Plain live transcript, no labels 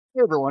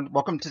Hey everyone,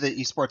 welcome to the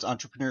Esports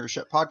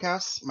Entrepreneurship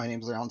Podcast. My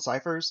name is Leon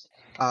Cyphers.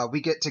 We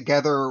get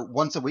together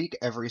once a week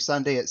every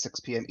Sunday at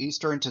 6 p.m.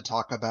 Eastern to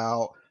talk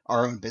about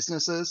our own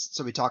businesses.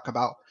 So we talk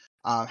about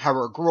how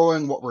we're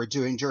growing, what we're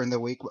doing during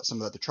the week, what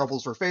some of the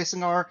troubles we're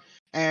facing are,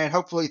 and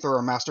hopefully through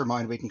our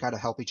mastermind we can kind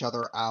of help each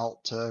other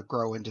out to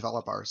grow and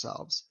develop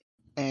ourselves.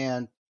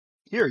 And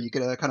here you get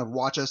to kind of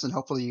watch us and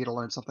hopefully you get to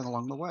learn something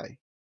along the way.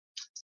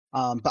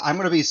 But I'm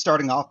going to be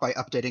starting off by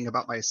updating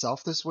about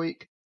myself this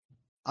week.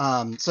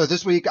 So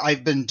this week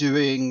I've been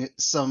doing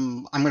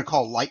some, I'm going to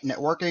call light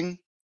networking.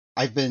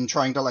 I've been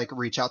trying to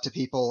reach out to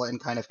people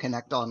and kind of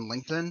connect on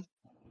LinkedIn.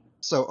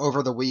 So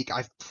over the week,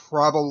 I've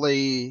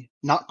probably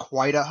not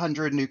quite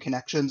 100 new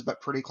connections, but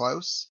pretty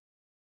close.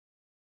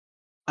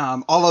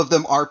 All of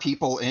them are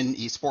people in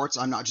esports.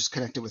 I'm not just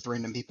connected with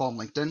random people on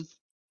LinkedIn,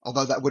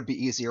 although that would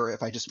be easier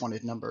if I just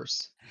wanted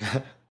numbers.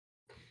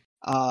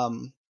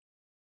 Um,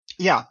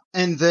 Yeah,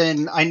 and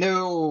then I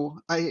know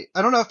I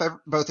don't know if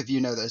both of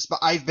you know this, but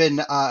I've been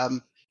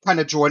kind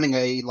of joining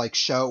a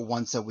show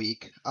once a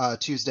week,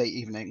 Tuesday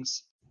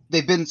evenings.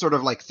 They've been sort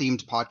of like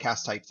themed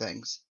podcast type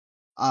things.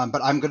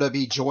 But I'm gonna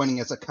be joining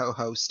as a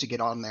co-host to get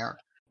on there.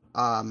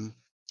 I'm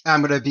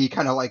gonna be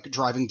kind of like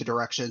driving the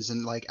directions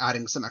and like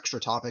adding some extra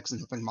topics and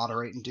helping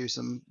moderate and do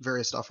some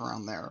various stuff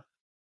around there.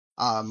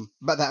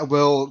 But that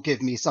will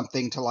give me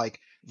something to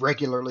like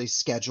regularly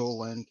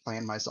schedule and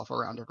plan myself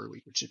around every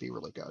week, which should be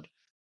really good.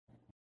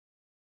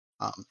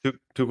 Um,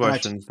 Two and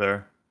questions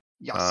there.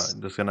 yes.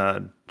 Just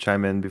gonna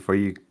chime in before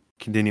you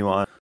continue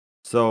on.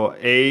 So,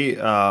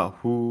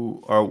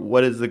 who or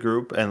what is the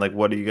group, and like,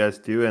 what do you guys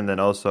do? And then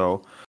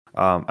also,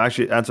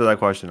 actually answer that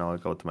question. I'll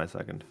go to my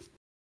second.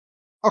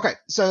 Okay,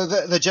 so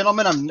the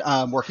gentleman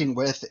I'm working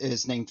with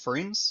is named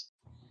Freems.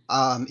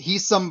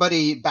 He's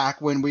somebody way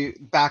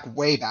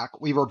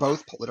back, we were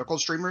both political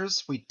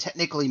streamers. We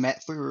technically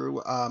met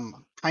through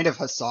kind of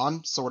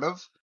Hassan, sort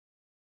of.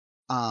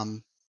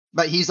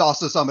 But he's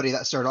also somebody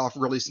that started off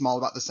really small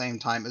about the same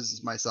time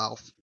as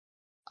myself.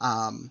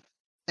 And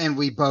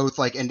we both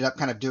ended up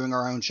kind of doing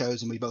our own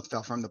shows, and we both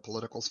fell from the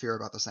political sphere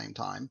about the same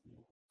time.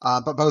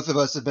 But both of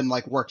us have been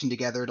working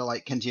together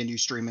to continue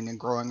streaming and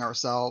growing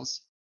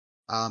ourselves.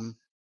 And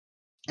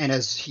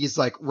as he's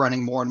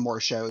running more and more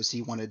shows,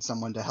 he wanted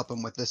someone to help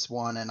him with this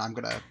one, and I'm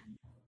gonna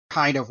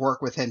kind of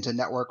work with him to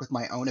network with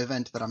my own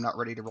event that I'm not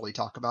ready to really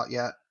talk about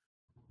yet.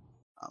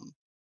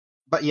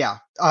 But yeah,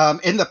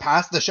 in the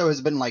past the show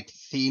has been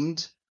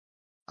themed.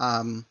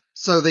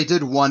 So they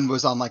did one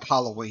was on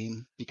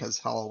Halloween because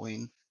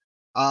Halloween.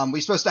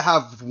 We supposed to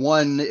have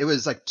one. It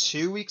was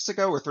 2 weeks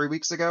ago or 3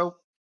 weeks ago.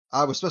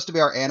 Was supposed to be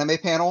our anime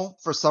panel.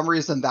 For some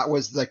reason, that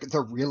was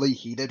the really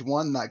heated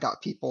one that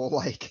got people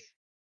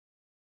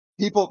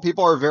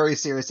people are very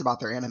serious about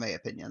their anime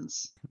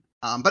opinions.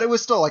 But it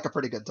was still a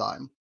pretty good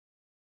time.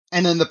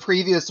 And then the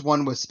previous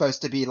one was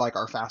supposed to be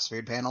our fast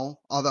food panel,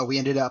 although we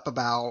ended up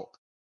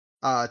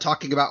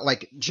talking about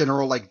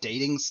general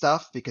dating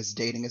stuff because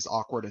dating is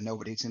awkward and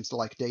nobody seems to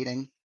like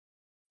dating.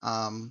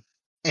 And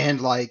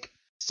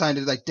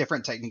sounded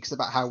different techniques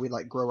about how we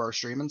grow our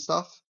stream and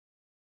stuff.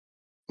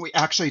 We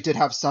actually did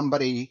have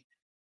somebody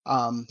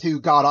who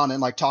got on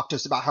and talked to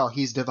us about how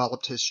he's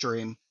developed his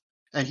stream,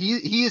 and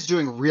he is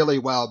doing really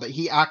well. But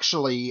he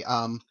actually,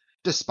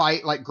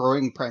 despite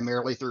growing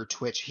primarily through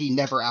Twitch, he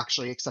never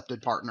actually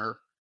accepted partner,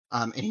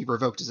 and he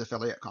revoked his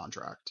affiliate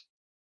contract.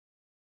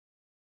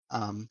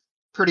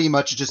 Pretty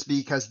much just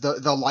because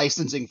the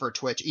licensing for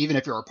Twitch, even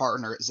if you're a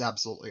partner, is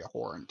absolutely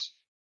abhorrent.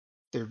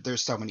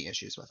 There's so many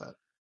issues with it.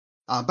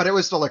 But it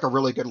was still a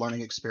really good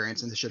learning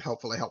experience, and this should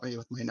hopefully help me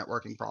with my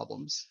networking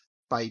problems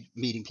by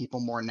meeting people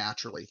more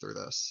naturally through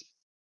this.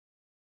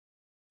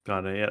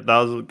 Got it. Yeah, that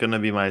was gonna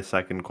be my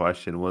second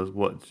question. Was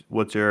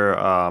what's your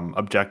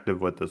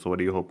objective with this? What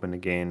are you hoping to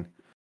gain?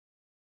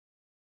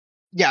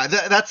 Yeah,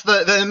 that's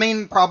the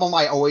main problem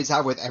I always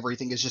have with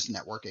everything is just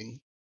networking.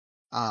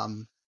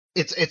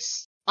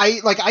 It's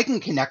I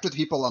can connect with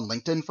people on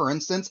LinkedIn, for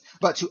instance,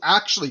 but to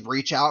actually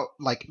reach out,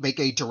 make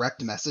a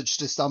direct message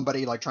to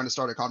somebody, trying to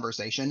start a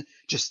conversation,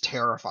 just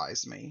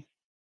terrifies me.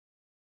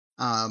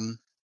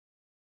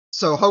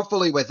 So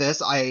hopefully with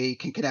this, I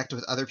can connect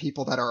with other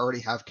people that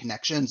already have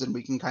connections, and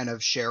we can kind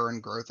of share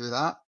and grow through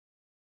that.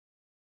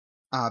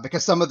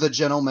 Because some of the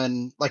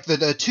gentlemen,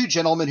 the two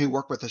gentlemen who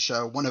work with the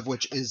show, one of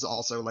which is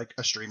also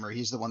a streamer.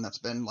 He's the one that's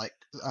been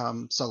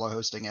solo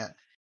hosting it.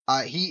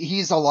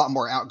 He's a lot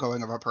more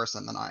outgoing of a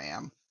person than I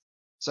am.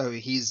 So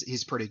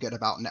he's pretty good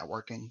about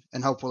networking,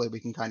 and hopefully we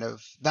can kind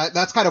of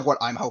that's kind of what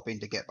I'm hoping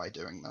to get by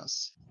doing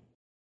this.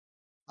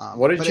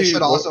 What did But you? it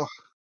should also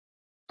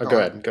Go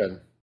ahead. Go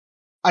ahead.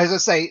 I was gonna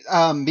say,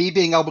 me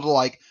being able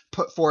to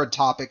put forward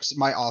topics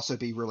might also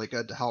be really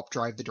good to help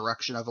drive the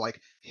direction of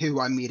who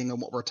I'm meeting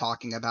and what we're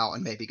talking about,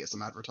 and maybe get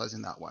some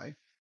advertising that way.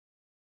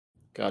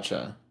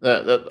 Gotcha.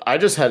 I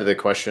just had the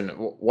question: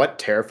 what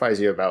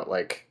terrifies you about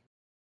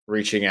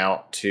reaching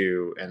out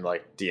to and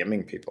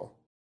DMing people?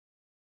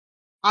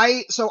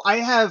 I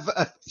have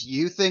a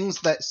few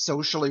things that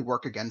socially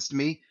work against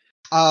me.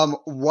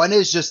 One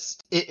is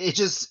just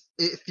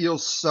it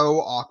feels so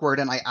awkward,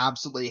 and I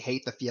absolutely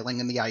hate the feeling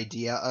and the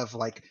idea of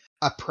like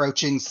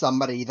approaching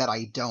somebody that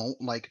I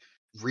don't like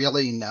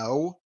really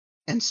know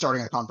and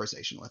starting a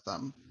conversation with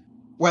them,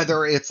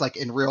 whether it's like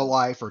in real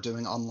life or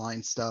doing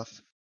online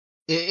stuff.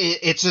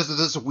 It's just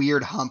this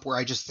weird hump where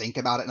I just think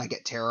about it and I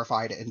get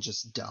terrified and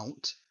just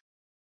don't.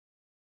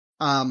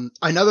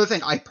 Another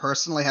thing I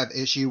personally have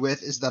issue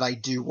with is that I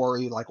do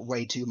worry like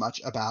way too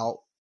much about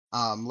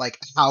like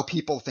how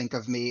people think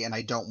of me, and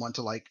I don't want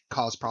to like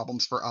cause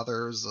problems for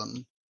others,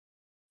 and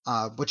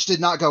which did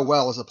not go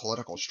well as a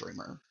political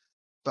streamer.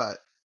 But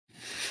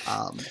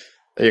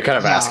You're kind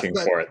of yeah, asking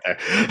but for it there.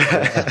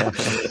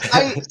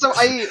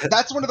 I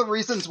that's one of the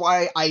reasons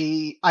why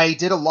I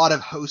did a lot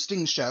of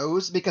hosting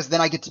shows, because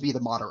then I get to be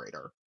the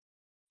moderator.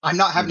 I'm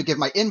not having to give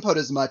my input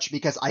as much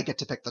because I get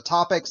to pick the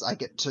topics, I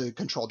get to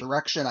control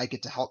direction, I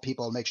get to help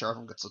people make sure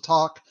everyone gets to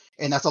talk,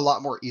 and that's a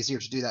lot more easier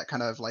to do that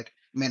kind of like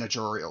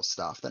managerial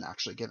stuff than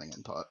actually giving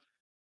input.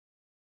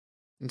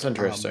 It's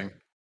interesting.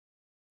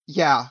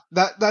 Yeah,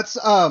 that's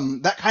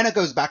that kind of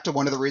goes back to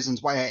one of the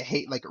reasons why I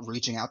hate like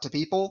reaching out to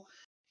people,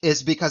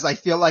 is because I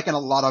feel like in a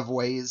lot of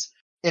ways,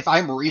 if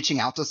I'm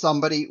reaching out to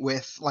somebody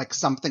with like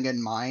something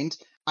in mind,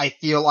 I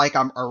feel like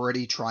I'm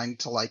already trying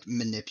to like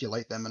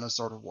manipulate them in a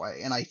sort of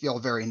way, and I feel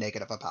very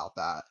negative about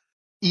that.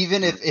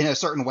 Even if in a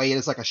certain way it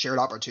is like a shared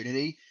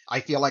opportunity, I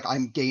feel like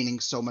I'm gaining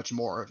so much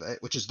more of it,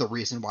 which is the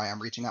reason why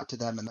I'm reaching out to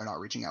them and they're not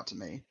reaching out to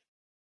me.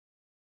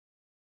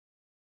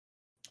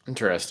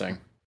 Interesting.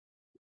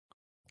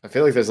 I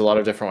feel like there's a lot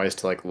of different ways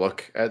to like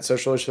look at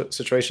social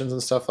situations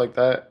and stuff like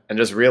that, and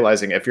just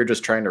realizing if you're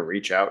just trying to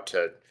reach out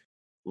to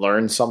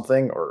learn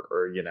something, or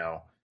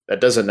that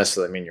doesn't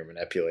necessarily mean you're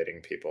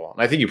manipulating people.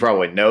 And I think you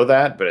probably know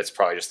that, but it's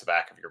probably just the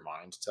back of your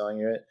mind telling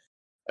you it.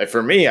 Like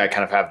for me, I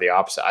kind of have the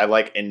opposite. I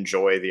like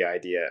enjoy the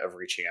idea of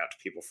reaching out to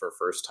people for a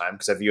first time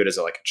because I view it as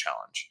like a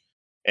challenge.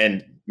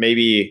 And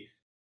maybe,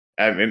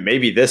 I mean,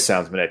 maybe this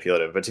sounds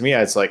manipulative, but to me,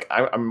 it's like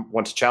I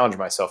want to challenge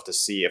myself to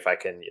see if I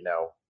can,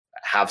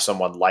 have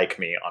someone like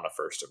me on a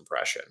first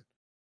impression,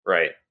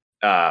 right?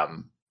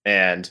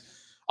 And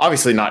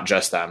obviously not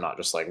just that. I'm not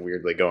just like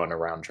weirdly going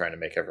around trying to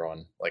make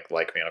everyone like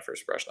me on a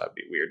first impression. That'd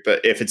be weird.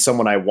 But if it's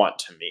someone I want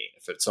to meet,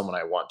 if it's someone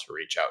I want to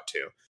reach out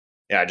to,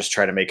 I just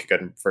try to make a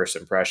good first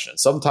impression.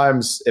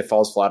 Sometimes it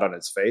falls flat on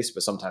its face,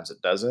 but sometimes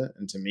it doesn't.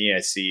 And to me,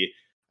 I see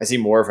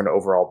more of an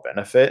overall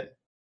benefit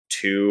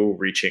to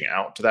reaching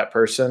out to that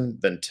person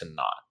than to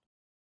not.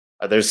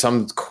 There's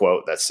some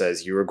quote that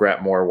says you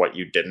regret more what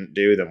you didn't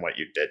do than what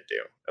you did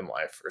do in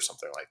life, or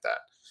something like that.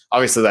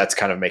 Obviously, that's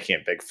kind of making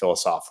it big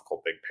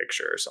philosophical, big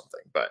picture or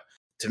something. But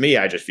to me,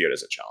 I just view it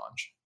as a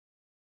challenge.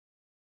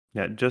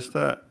 Yeah, just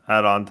to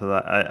add on to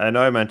that, I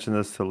know I mentioned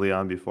this to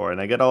Leon before,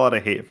 and I get a lot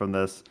of hate from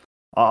this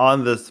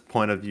on this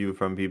point of view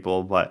from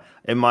people. But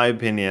in my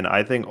opinion,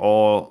 I think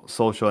all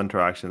social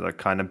interactions are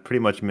kind of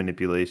pretty much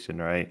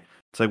manipulation, right?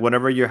 It's like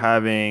whenever you're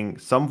having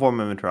some form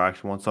of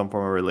interaction, some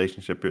form of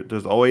relationship,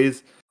 there's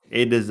always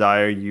a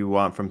desire you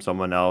want from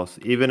someone else,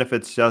 even if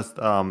it's just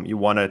you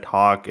want to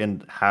talk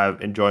and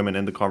have enjoyment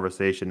in the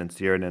conversation and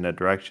steer it in a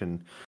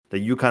direction that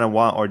you kind of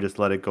want, or just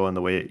let it go in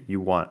the way you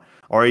want.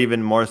 Or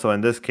even more so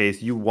in this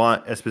case, you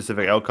want a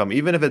specific outcome,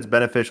 even if it's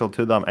beneficial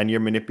to them, and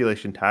your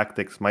manipulation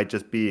tactics might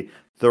just be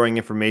throwing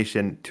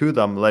information to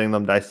them, letting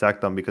them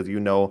dissect them, because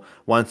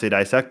once they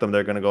dissect them,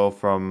 they're going to go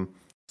from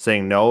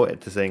saying no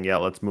to saying, yeah,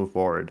 let's move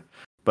forward.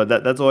 But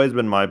that's always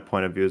been my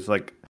point of view. It's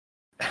like,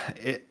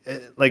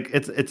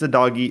 it's a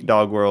dog eat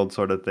dog world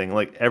sort of thing.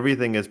 Like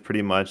everything is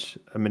pretty much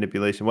a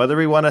manipulation, whether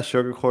we want to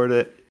sugarcoat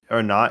it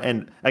or not.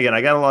 And again,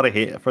 I got a lot of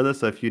hate for this,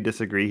 so if you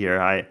disagree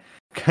here, I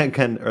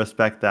can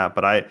respect that.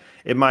 But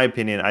in my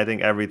opinion, I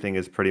think everything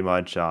is pretty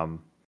much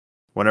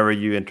whenever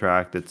you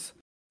interact, it's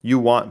you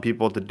want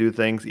people to do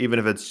things, even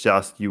if it's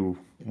just you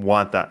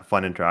want that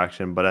fun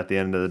interaction. But at the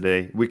end of the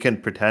day, we can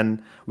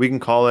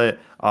call it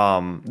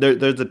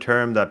there's a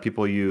term that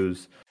people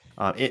use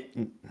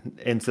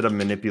instead of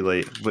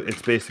manipulate, but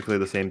it's basically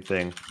the same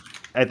thing.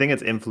 I think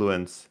it's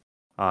influence.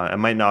 It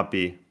might not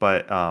be,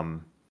 but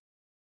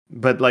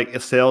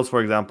like sales,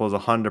 for example, is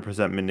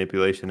 100%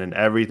 manipulation in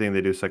everything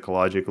they do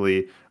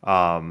psychologically,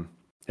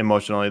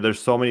 emotionally. There's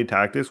so many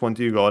tactics. Once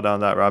you go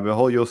down that rabbit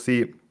hole, you'll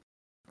see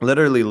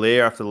literally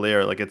layer after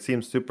layer. Like it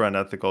seems super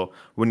unethical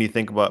when you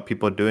think about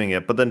people doing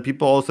it, but then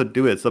people also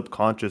do it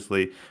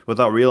subconsciously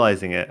without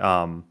realizing it.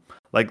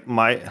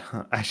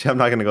 Actually, I'm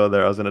not going to go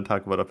there. I was going to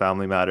talk about a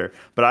family matter,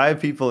 but I have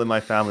people in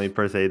my family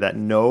per se that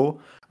know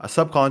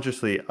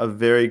subconsciously a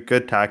very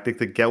good tactic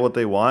to get what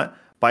they want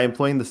by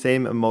employing the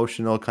same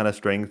emotional kind of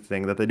strength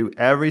thing that they do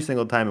every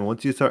single time. And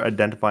once you start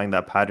identifying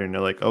that pattern,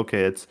 you're like,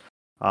 okay, it's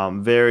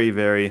very,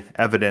 very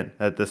evident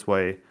that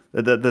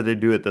they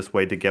do it this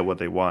way to get what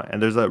they want.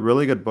 And there's a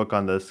really good book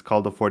on this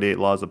called The 48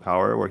 Laws of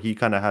Power, where he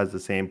kind of has the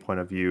same point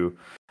of view.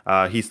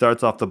 He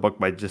starts off the book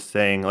by just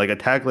saying, like,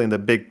 tackling the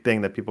big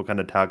thing that people kind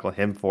of tackle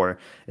him for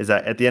is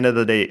that at the end of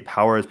the day,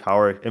 power is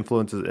power,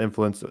 influence is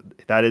influence.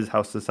 That is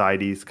how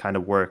societies kind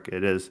of work.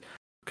 It is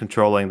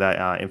controlling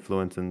that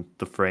influence in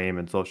the frame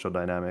and social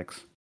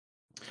dynamics.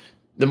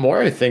 The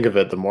more I think of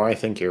it, the more I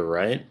think you're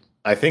right.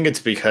 I think it's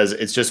because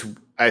it's just,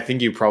 I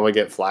think you probably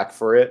get flack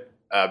for it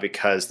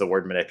because the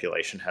word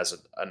manipulation has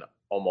an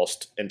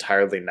almost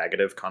entirely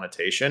negative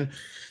connotation.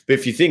 But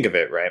if you think of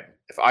it, right,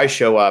 if I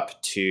show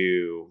up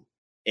to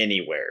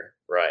anywhere,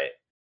 right,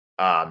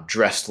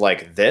 dressed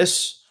like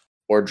this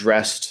or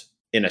dressed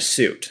in a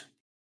suit,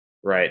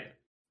 right,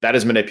 that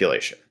is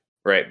manipulation,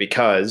 right?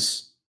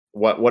 Because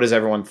what does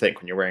everyone think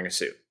when you're wearing a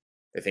suit?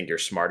 They think you're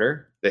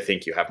smarter. They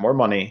think you have more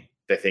money.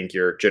 They think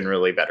you're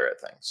generally better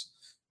at things,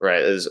 right?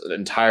 There's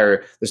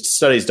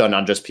studies done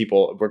on just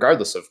people,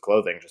 regardless of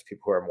clothing, just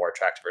people who are more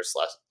attractive versus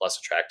less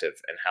attractive,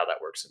 and how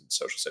that works in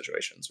social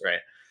situations, right?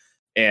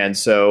 And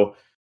so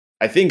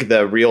I think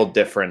the real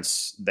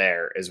difference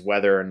there is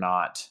whether or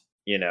not,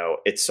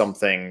 it's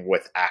something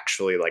with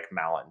actually like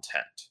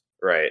malintent,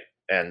 right?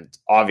 And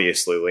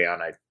obviously,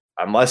 Leon,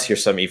 unless you're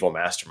some evil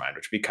mastermind,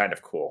 which would be kind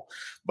of cool,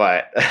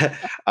 but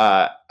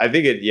I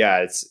think it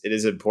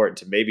is important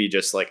to maybe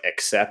just like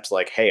accept,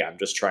 like, hey, I'm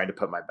just trying to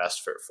put my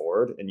best foot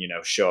forward and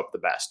show up the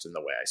best in the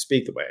way I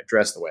speak, the way I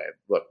dress, the way I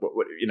look,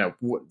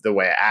 the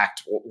way I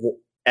act,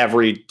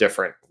 every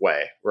different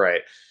way,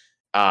 right?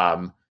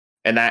 Um,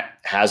 and that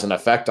has an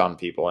effect on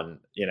people, and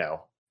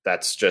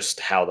that's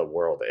just how the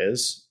world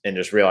is, and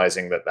just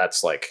realizing that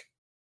that's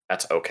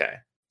okay.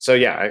 So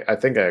yeah, I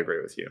think I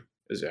agree with you.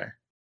 Is there?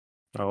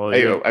 Oh, well,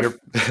 you're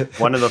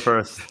one of the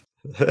first.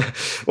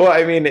 Well,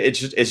 I mean, it's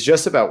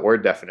just about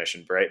word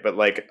definition, right? But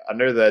like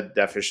under the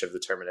definition of the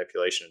term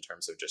manipulation, in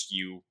terms of just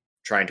you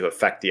trying to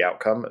affect the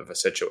outcome of a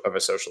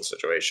social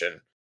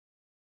situation,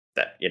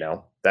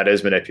 that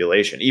is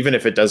manipulation. Even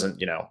if it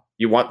doesn't,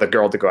 you want the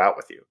girl to go out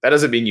with you. That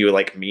doesn't mean you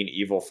like mean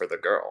evil for the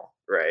girl,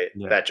 right?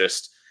 Yeah. That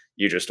just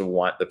you just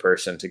want the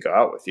person to go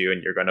out with you,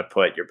 and you're going to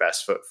put your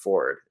best foot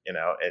forward,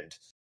 and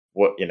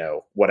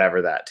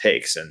whatever that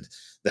takes, and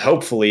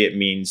hopefully it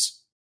means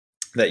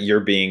that you're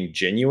being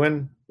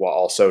genuine while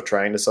also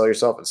trying to sell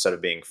yourself, instead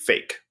of being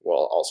fake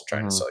while also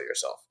trying to sell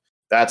yourself.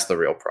 That's the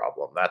real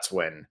problem. That's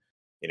when,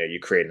 you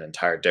create an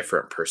entire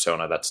different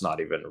persona that's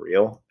not even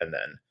real. And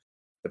then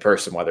the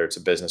person, whether it's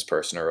a business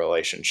person or a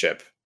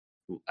relationship,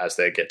 as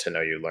they get to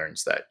know you,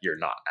 learns that you're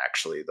not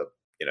actually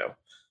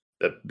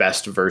the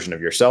best version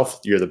of yourself.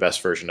 You're the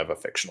best version of a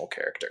fictional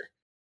character.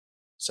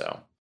 So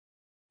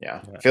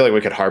yeah, I feel like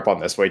we could harp on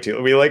this way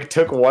too. We like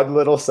took one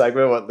little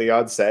segment, what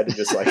Leon said, and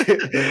just like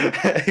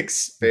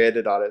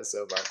expanded on it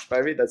so much. But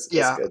I mean, that's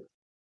good.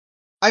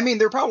 I mean,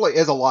 there probably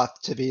is a lot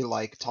to be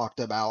like talked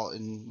about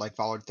and like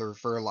followed through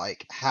for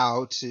like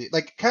how to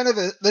like kind of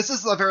this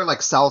is a very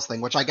like sales thing,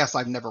 which I guess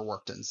I've never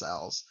worked in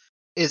sales,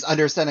 is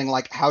understanding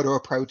like how to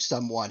approach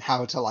someone,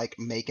 how to like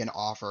make an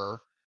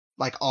offer,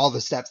 like all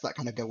the steps that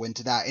kind of go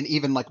into that, and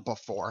even like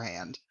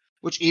beforehand,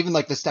 which even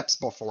like the steps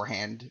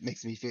beforehand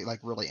makes me feel like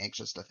really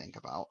anxious to think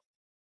about.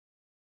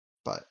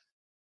 But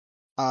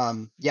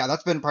yeah,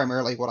 that's been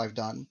primarily what I've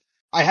done.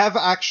 I have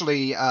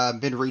actually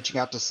been reaching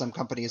out to some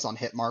companies on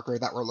Hitmarker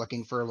that were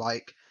looking for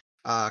like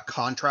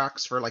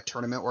contracts for like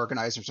tournament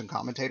organizers and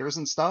commentators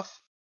and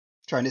stuff,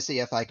 trying to see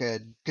if I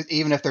could, cause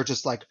even if they're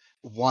just like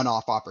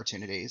one-off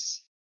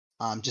opportunities,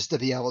 just to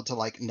be able to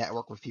like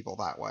network with people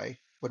that way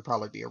would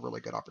probably be a really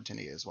good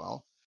opportunity as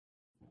well.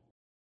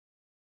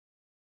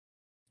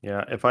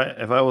 Yeah, if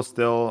I was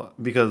still,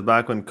 because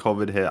back when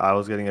COVID hit, I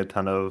was getting a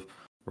ton of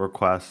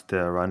requests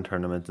to run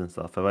tournaments and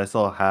stuff. If I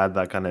still had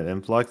that kind of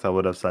influx, I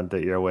would have sent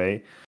it your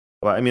way.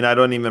 But I mean, I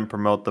don't even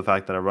promote the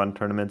fact that I run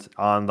tournaments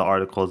on the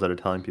articles that are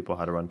telling people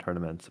how to run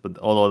tournaments. But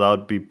although that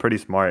would be pretty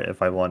smart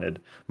if I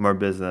wanted more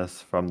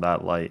business from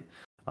that light.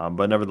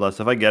 But nevertheless,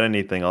 if I get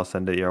anything, I'll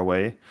send it your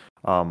way.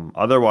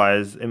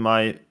 Otherwise, in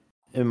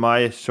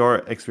my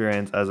short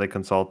experience as a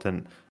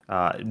consultant,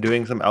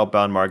 doing some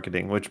outbound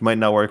marketing, which might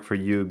not work for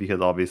you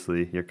because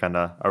obviously you're kind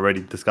of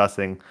already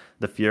discussing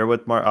the fear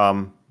with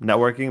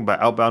networking, but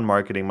outbound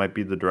marketing might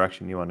be the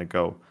direction you want to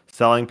go.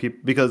 Selling people,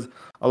 because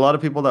a lot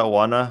of people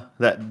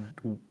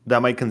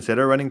that might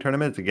consider running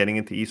tournaments and getting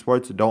into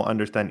esports don't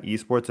understand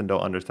esports and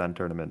don't understand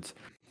tournaments.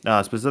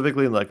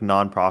 Specifically, like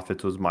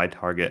nonprofits was my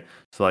target.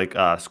 So like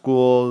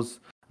schools,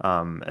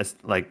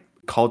 like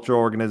cultural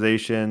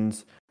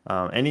organizations.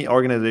 Any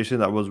organization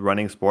that was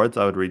running sports,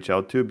 I would reach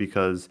out to,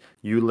 because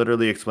you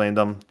literally explain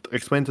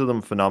to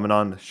them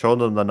phenomenon, show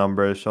them the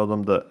numbers, show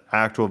them the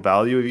actual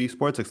value of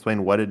esports,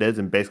 explain what it is,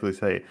 and basically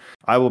say,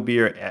 I will be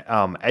your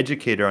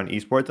educator on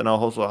esports, and I'll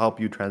also help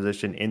you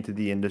transition into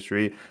the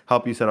industry,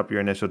 help you set up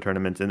your initial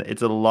tournaments. And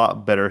it's a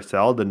lot better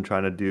sell than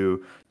trying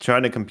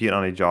to compete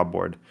on a job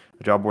board.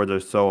 Job boards are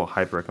so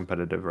hyper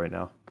competitive right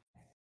now.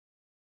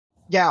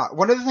 Yeah,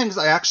 one of the things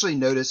I actually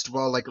noticed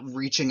while like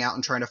reaching out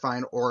and trying to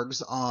find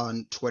orgs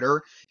on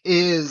Twitter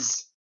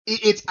is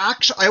it's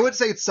actually, I would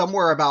say it's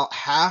somewhere about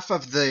half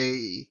of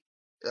the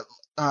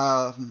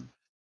um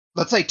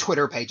let's say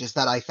Twitter pages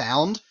that I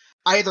found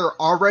either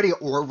already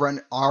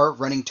are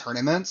running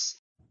tournaments,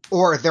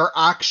 or they're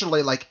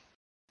actually like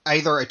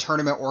either a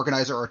tournament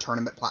organizer or a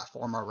tournament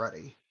platform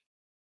already.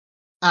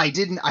 I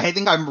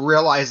think I'm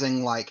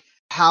realizing like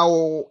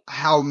how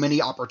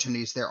many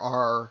opportunities there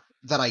are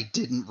that I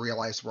didn't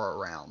realize were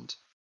around.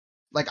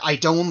 Like, I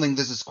don't think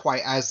this is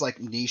quite as like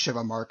niche of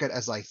a market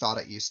as I thought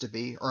it used to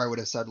be, or I would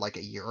have said like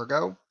a year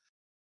ago.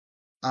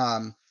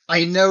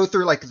 I know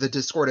through like the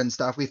Discord and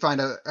stuff, we find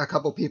a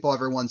couple people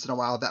every once in a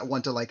while that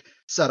want to like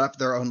set up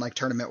their own like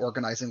tournament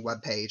organizing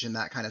webpage and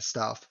that kind of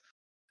stuff.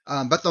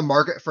 But the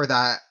market for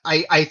that,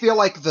 I feel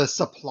like the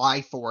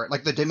supply for it,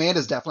 like the demand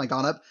has definitely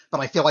gone up,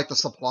 but I feel like the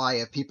supply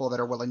of people that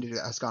are willing to do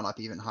that has gone up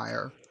even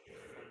higher.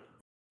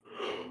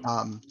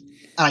 Um,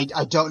 and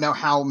I don't know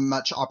how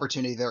much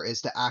opportunity there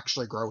is to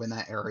actually grow in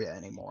that area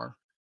anymore.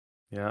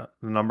 Yeah,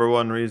 the number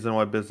one reason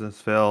why business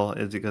fail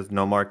is because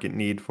no market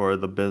need for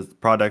the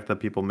product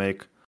that people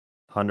make.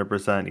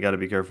 100%. You got to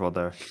be careful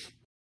there.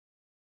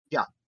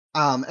 Yeah.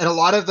 And a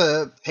lot of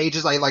the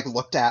pages I like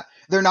looked at,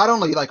 they're not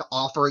only like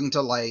offering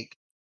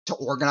to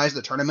organize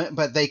the tournament,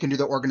 but they can do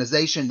the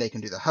organization, they can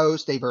do the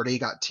host. They've already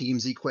got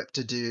teams equipped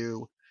to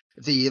do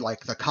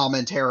the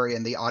commentary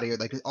and the audio,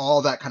 like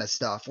all that kind of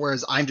stuff.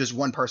 Whereas I'm just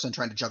one person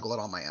trying to juggle it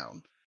on my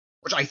own,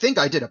 which I think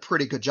I did a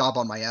pretty good job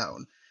on my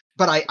own.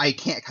 But I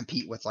can't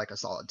compete with like a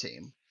solid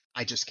team.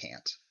 I just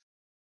can't.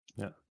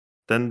 Yeah.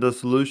 Then the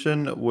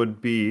solution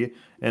would be,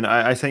 and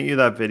I sent you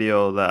that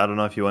video that I don't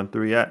know if you went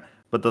through yet,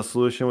 but the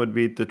solution would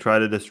be to try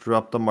to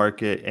disrupt the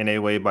market in a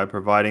way by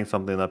providing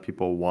something that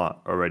people want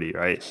already,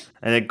 right?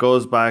 And it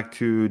goes back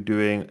to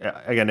doing,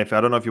 again, if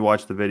I don't know if you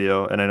watched the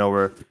video, and I know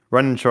we're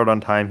running short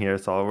on time here,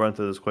 so I'll run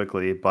through this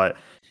quickly, but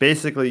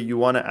basically you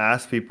want to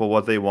ask people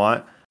what they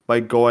want by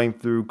going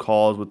through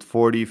calls with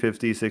 40,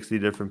 50, 60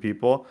 different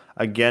people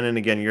again and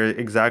again, your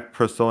exact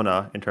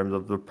persona in terms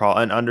of the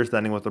problem and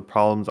understanding what the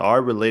problems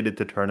are related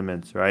to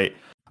tournaments, right?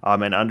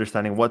 And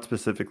understanding what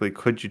specifically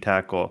could you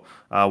tackle,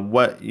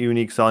 what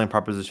unique selling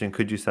proposition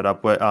could you set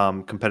up, what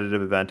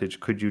competitive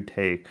advantage could you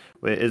take?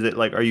 Is it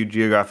like, are you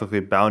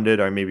geographically bounded,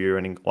 or maybe you're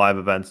running live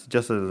events?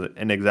 Just as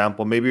an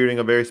example, maybe you're doing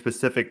a very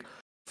specific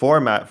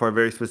format for a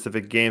very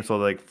specific game. So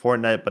like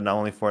Fortnite, but not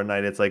only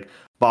Fortnite, it's like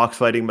box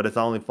fighting, but it's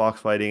not only box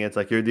fighting. It's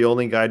like you're the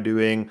only guy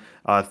doing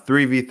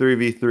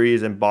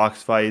 3v3v3s and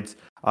box fights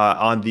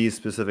on these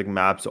specific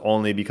maps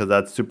only because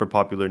that's super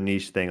popular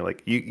niche thing.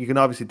 Like you can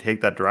obviously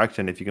take that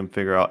direction if you can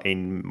figure out a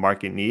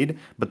market need,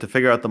 but to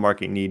figure out the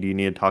market need, you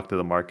need to talk to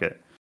the market.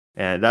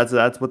 And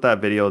that's what that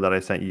video that I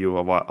sent you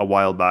a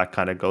while back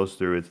kind of goes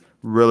through. It's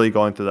really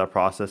going through that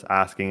process,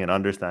 asking and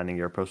understanding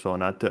your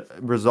persona to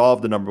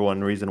resolve the number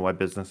one reason why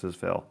businesses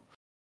fail.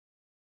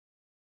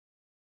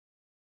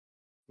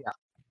 Yeah.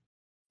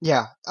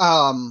 Yeah.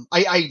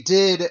 I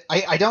did.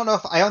 I don't know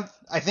if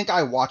I think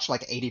I watched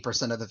like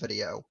 80% of the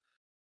video,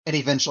 and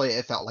eventually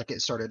it felt like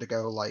it started to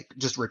go like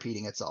just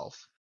repeating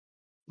itself.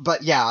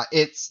 But yeah,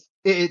 it's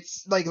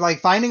like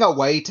finding a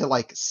way to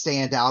like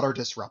stand out or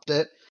disrupt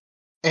it.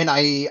 And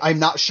I'm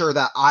not sure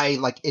that I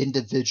like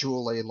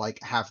individually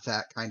like have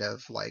that kind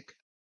of like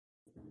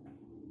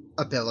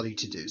ability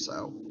to do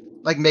so.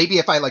 Like maybe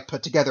if I like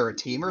put together a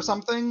team or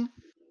something,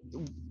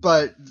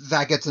 but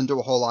that gets into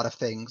a whole lot of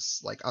things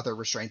like other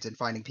restraints in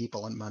finding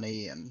people and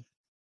money. And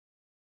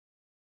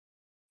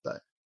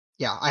but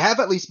yeah, I have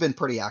at least been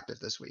pretty active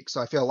this week,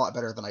 so I feel a lot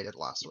better than I did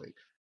last week.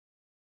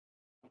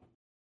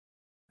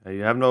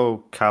 You have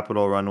no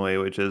capital runway,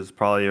 which is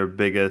probably your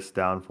biggest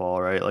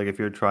downfall, right? Like if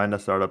you're trying to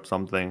start up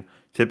something,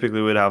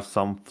 typically we'd have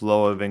some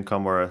flow of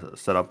income or a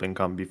setup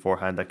income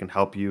beforehand that can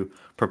help you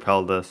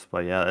propel this.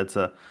 But yeah, it's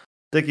a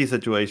sticky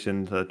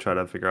situation to try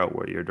to figure out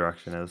what your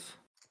direction is.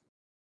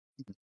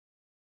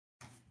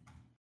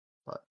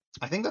 But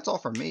I think that's all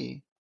from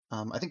me.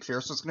 I think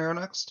Fierce was gonna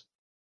go next.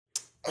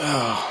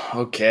 Oh,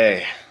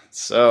 okay.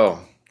 So,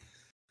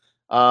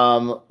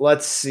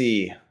 let's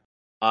see.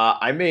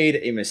 I made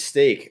a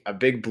mistake, a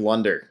big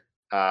blunder,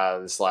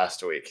 this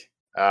last week.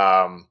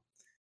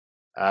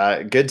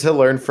 Good to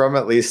learn from,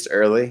 at least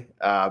early.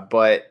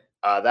 But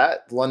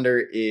that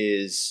blunder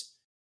is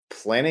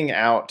planning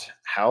out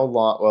how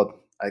long. Well,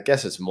 I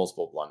guess it's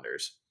multiple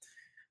blunders.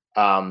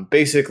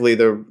 Basically,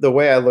 the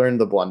way I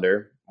learned the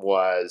blunder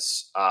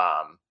was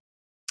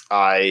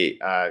I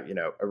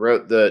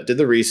did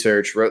the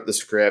research, wrote the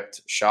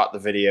script, shot the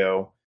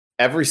video.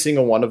 Every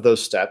single one of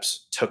those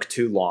steps took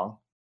too long,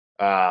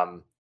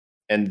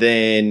 and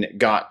then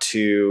got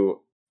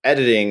to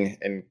editing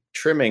and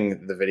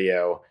trimming the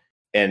video,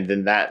 and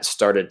then that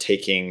started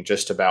taking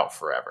just about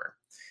forever.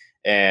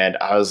 And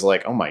I was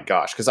like, oh my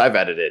gosh, because I've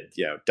edited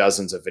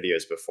dozens of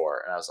videos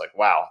before, and I was like,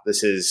 wow,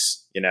 this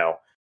is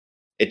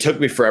it took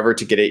me forever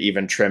to get it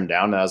even trimmed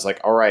down. And I was like,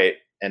 all right.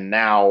 And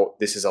now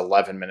this is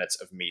 11 minutes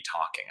of me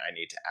talking. I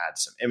need to add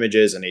some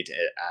images. I need to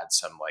add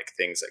some like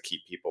things that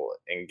keep people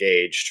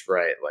engaged,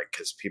 right? Like,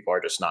 because people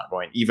are just not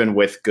going, even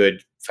with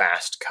good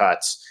fast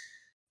cuts.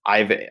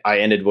 I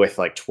ended with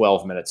like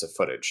 12 minutes of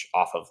footage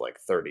off of like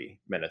 30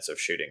 minutes of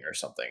shooting or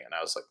something. And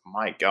I was like,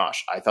 my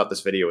gosh, I thought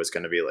this video was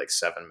going to be like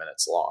 7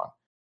 minutes long.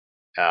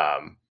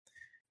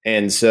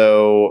 And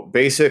so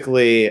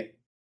basically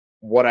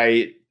what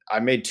I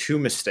made two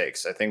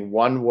mistakes. I think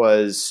one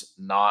was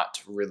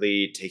not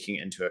really taking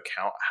into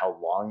account how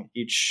long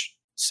each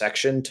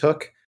section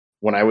took.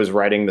 When I was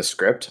writing the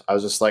script, I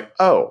was just like,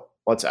 oh,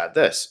 let's add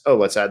this. Oh,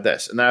 let's add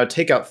this. And then I would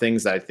take out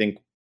things that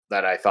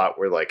I thought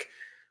were like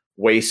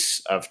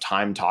wastes of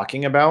time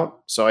talking about.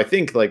 So I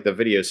think like the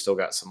video still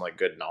got some like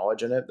good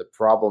knowledge in it. The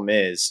problem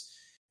is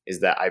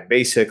that I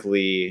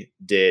basically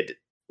did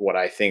what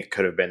I think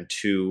could have been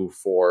 2,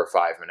 4,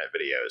 5 minute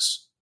videos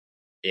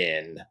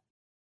in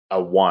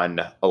a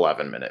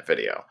 11-minute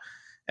video.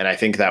 And I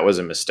think that was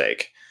a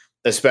mistake,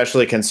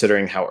 especially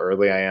considering how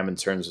early I am in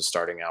terms of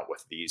starting out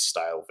with these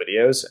style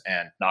videos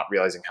and not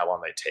realizing how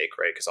long they take,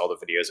 right? Because all the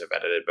videos I've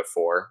edited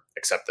before,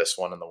 except this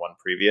one and the one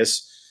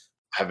previous,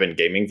 have been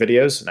gaming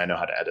videos, and I know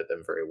how to edit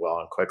them very well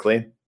and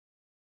quickly.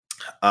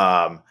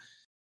 Um,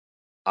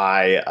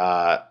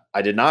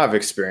 I did not have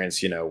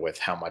experience, with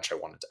how much I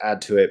wanted to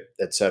add to it,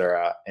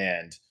 etc.,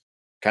 and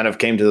kind of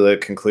came to the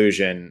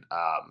conclusion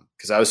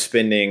because I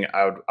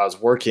was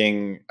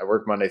working. I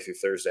worked Monday through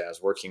Thursday. I was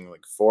working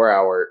like 4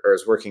 hours, or I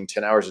was working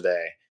 10 hours a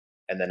day,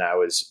 and then I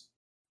was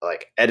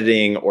like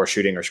editing or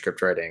shooting or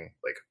script writing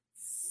like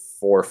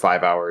 4 or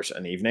 5 hours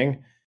an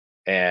evening.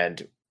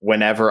 And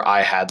whenever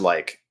I had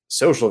like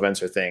social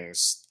events or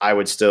things, I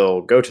would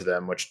still go to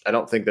them, which I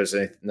don't think there's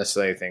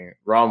necessarily anything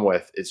wrong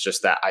with. It's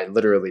just that I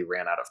literally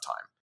ran out of time.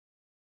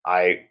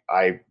 I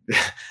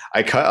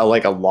I cut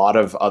like a lot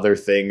of other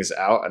things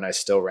out, and I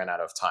still ran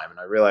out of time. And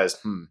I realized,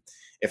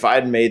 if I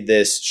had made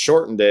this,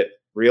 shortened it,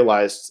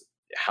 realized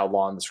how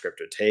long the script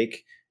would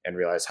take, and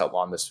realized how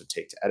long this would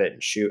take to edit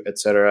and shoot,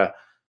 etc.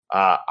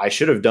 I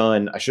should have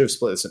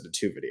split this into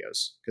 2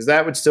 videos, because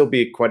that would still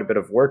be quite a bit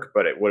of work,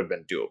 but it would have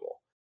been doable.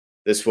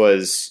 This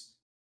was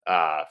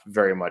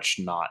very much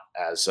not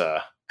as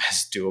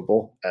as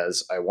doable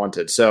as I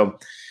wanted. So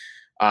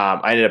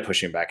I ended up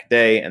pushing back a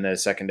day, and then a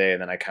second day,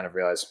 and then I kind of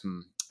realized,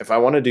 if I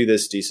want to do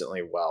this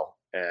decently well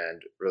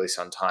and release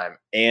on time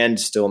and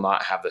still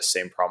not have the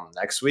same problem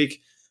next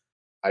week,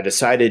 I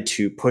decided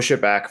to push it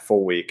back a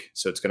full week.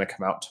 So it's going to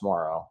come out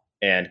tomorrow,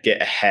 and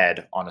get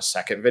ahead on a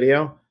second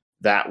video.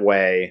 That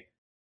way,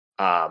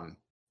 not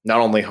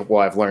only will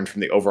I've learned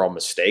from the overall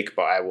mistake,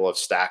 but I will have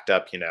stacked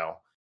up,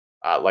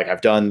 like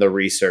I've done the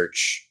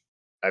research.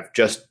 I've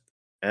just,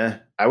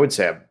 I would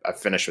say I've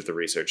finished with the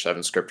research. So I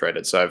haven't script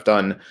written. So I've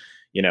done,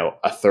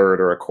 a third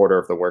or a quarter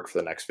of the work for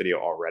the next video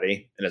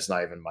already, and it's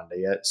not even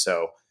Monday yet.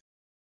 So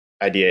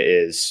idea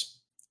is,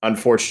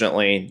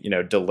 unfortunately,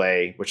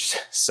 delay, which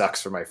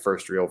sucks for my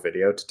first real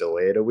video to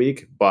delay it a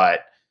week,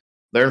 but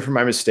learn from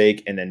my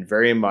mistake, and then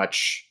very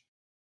much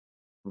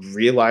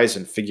realize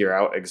and figure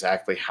out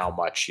exactly how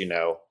much,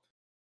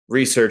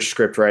 research,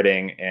 script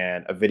writing,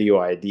 and a video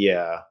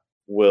idea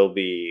will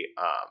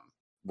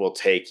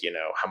take,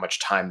 how much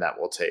time that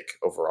will take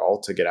overall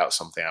to get out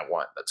something I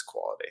want that's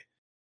quality.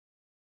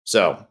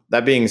 So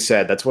that being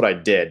said, that's what I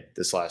did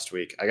this last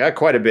week. I got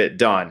quite a bit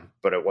done,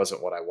 but it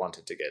wasn't what I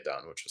wanted to get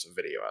done, which was a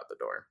video out the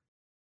door.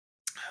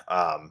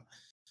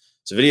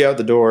 So video out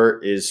the door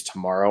is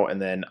tomorrow.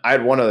 And then I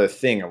had one other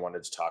thing I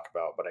wanted to talk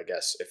about, but I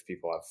guess if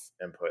people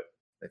have input,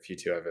 if you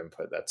two have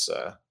input, that's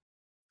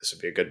this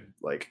would be a good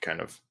like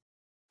kind of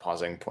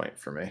pausing point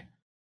for me.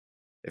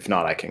 If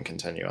not, I can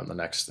continue on the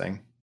next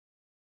thing.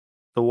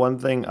 The one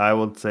thing I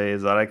would say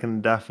is that I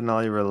can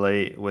definitely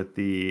relate with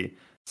the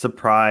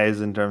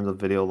surprise in terms of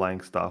video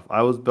length stuff.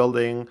 I was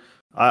building,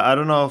 I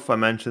don't know if I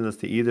mentioned this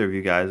to either of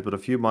you guys, but a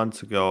few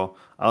months ago,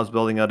 I was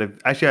building out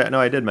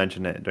I did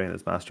mention it during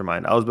this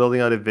mastermind. I was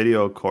building out a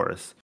video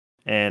course.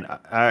 And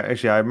I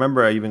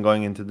remember even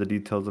going into the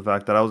details of the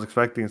fact that I was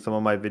expecting some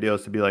of my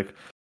videos to be like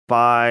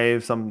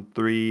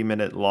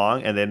 3-minute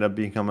long, and they ended up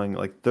becoming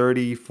like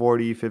 30,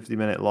 40,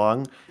 50-minute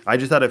long. I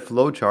just had a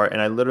flow chart, and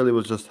I literally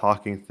was just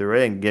talking through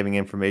it and giving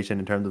information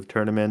in terms of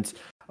tournaments,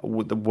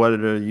 what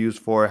are they used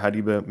for, how do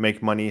you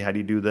make money, how do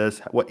you do this,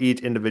 what each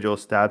individual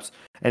steps,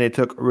 and it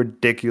took a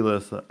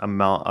ridiculous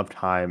amount of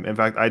time. In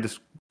fact, I just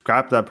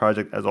scrapped that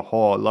project as a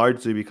whole,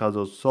 largely because it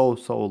was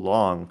so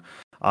long.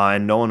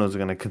 And no one was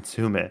going to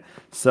consume it.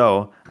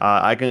 So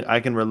I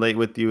can relate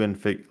with you in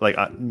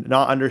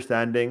not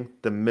understanding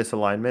the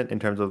misalignment in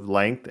terms of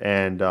length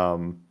and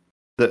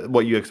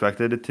what you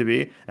expected it to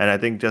be. And I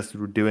think just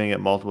doing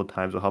it multiple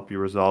times will help you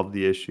resolve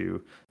the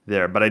issue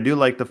there. But I do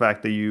like the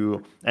fact that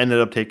you ended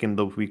up taking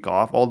the week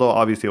off, although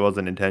obviously it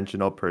wasn't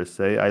intentional per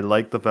se. I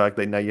like the fact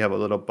that now you have a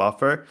little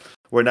buffer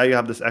where now you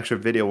have this extra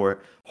video where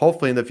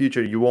hopefully in the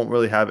future you won't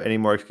really have any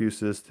more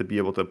excuses to be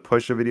able to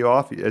push a video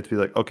off. It's be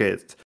like, okay,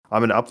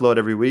 I'm going to upload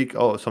every week.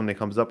 Oh, if something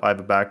comes up, I have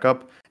a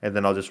backup, and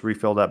then I'll just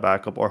refill that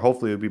backup, or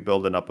hopefully we'll be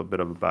building up a bit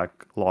of a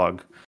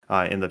backlog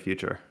in the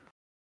future.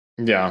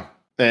 Yeah.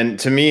 And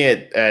to me,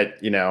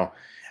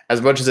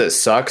 as much as it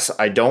sucks,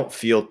 I don't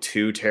feel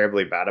too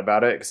terribly bad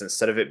about it, because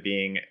instead of it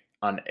being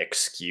an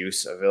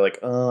excuse, I feel like,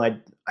 oh,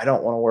 I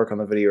don't want to work on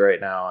the video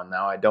right now, and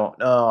now I don't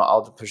know,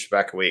 I'll push it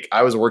back a week.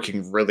 I was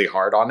working really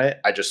hard on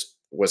it. I just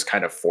was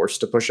kind of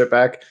forced to push it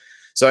back.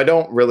 So I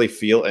don't really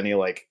feel any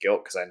like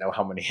guilt, because I know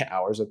how many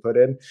hours I put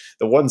in.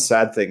 The one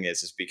sad thing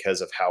is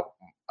because of how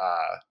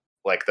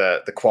like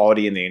the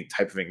quality and the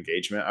type of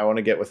engagement I want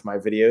to get with my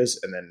videos,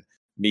 and then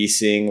me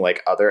seeing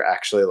like other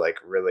actually like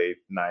really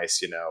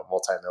nice,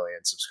 multi-million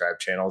subscribe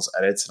channels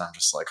edits, and I'm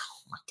just like,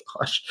 oh my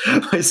gosh,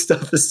 my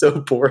stuff is so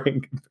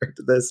boring compared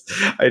to this.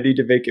 I need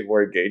to make it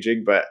more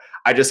engaging, but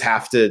I just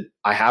have to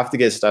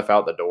get stuff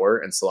out the door.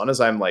 And so long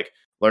as I'm like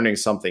learning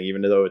something,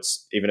 even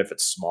if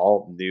it's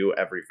small, new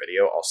every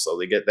video, I'll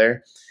slowly get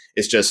there.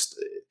 It's just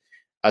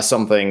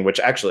something which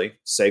actually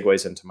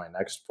segues into my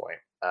next point,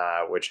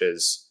 which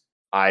is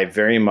I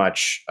very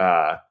much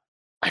like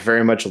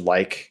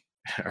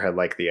or I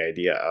like the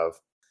idea of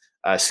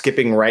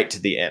skipping right to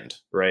the end,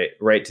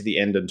 right to the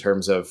end in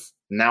terms of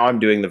now I'm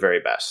doing the very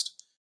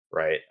best,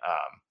 right?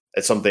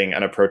 It's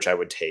an approach I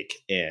would take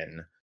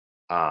in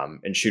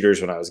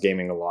shooters when I was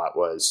gaming a lot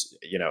was,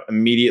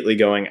 immediately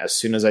going as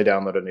soon as I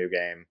download a new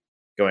game,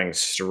 going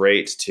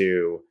straight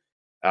to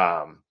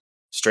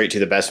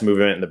the best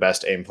movement and the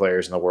best aim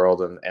players in the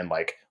world, and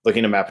like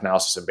looking at map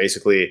analysis and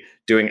basically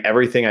doing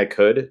everything I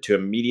could to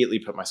immediately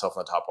put myself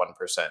in the top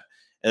 1%.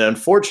 And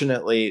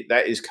unfortunately,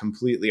 that is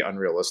completely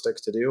unrealistic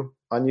to do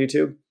on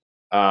YouTube.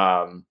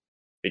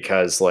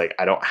 Because like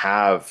I don't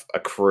have a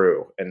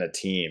crew and a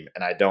team,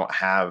 and I don't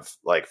have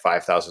like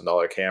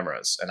 $5,000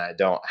 cameras, and I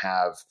don't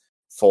have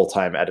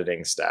full-time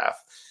editing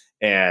staff.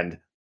 And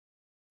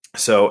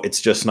so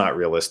it's just not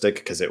realistic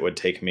because it would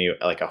take me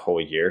like a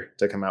whole year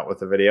to come out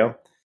with a video.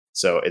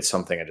 So it's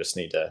something I just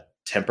need to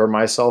temper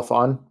myself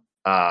on.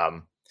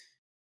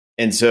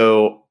 And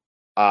so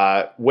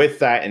with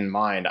that in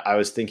mind, I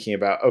was thinking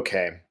about,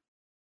 okay,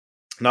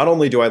 not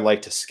only do I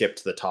like to skip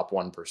to the top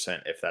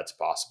 1% if that's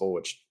possible,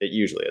 which it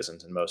usually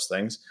isn't in most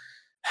things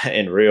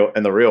in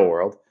the real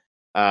world.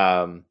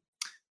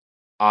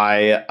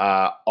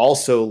 I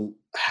also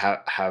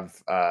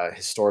have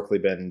historically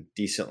been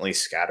decently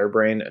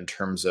scatterbrained in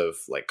terms of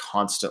like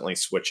constantly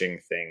switching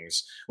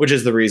things, which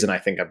is the reason I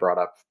think I brought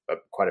up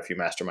quite a few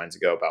masterminds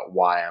ago about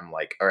why I'm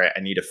like, all right, I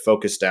need to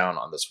focus down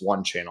on this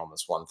one channel and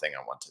this one thing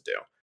I want to do.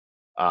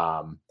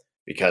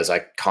 Because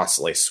I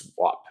constantly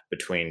swap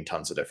between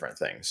tons of different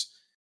things.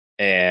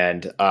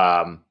 And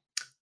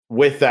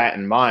with that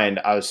in mind,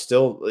 there's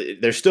still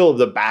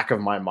the back of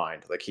my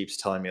mind that keeps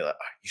telling me like,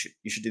 oh,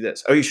 you should do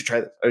this. Oh, you should try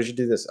this. Oh, you should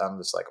do this. I'm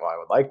just like, well, I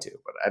would like to,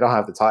 but I don't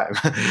have the time.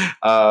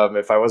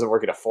 If I wasn't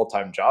working a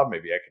full-time job,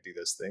 maybe I could do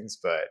those things.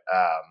 But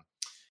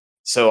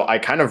so I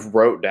kind of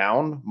wrote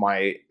down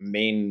my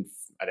main.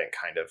 I didn't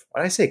kind of.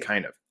 When I say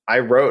kind of, I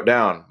wrote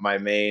down my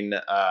main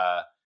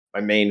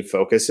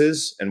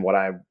focuses and what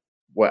I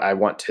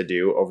want to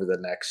do over the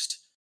next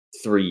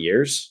 3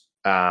 years.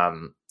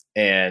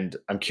 And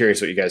I'm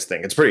curious what you guys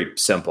think. It's pretty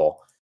simple.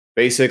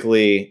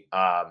 Basically,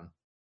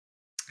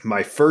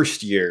 my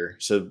first year,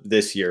 so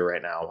this year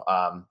right now,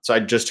 so I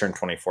just turned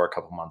 24 a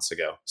couple months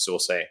ago. So we'll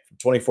say from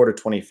 24 to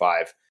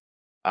 25,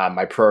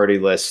 my priority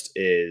list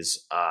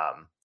is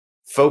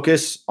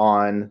focus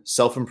on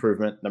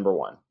self-improvement, number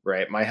one,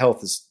 right? My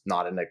health is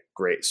not in a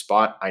great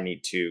spot. I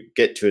need to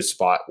get to a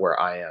spot where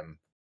I am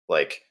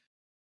like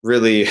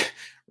really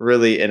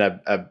in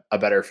a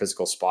better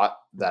physical spot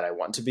that I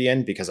want to be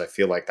in, because I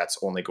feel like that's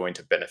only going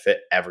to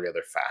benefit every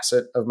other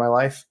facet of my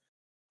life.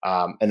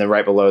 And then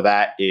right below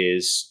that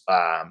is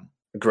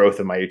growth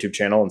of my YouTube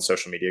channel and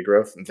social media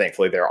growth. And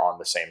thankfully they're on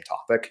the same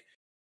topic.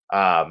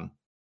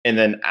 And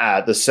then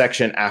the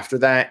section after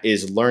that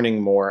is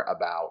learning more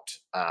about,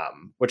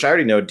 which I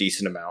already know a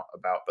decent amount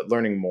about, but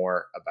learning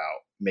more about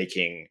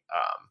making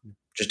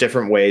just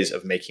different ways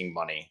of making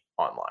money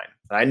online.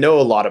 And I know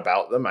a lot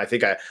about them. I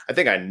think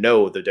I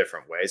know the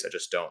different ways. I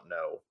just don't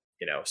know,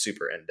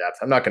 super in depth.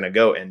 I'm not going to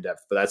go in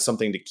depth, but that's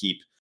something to keep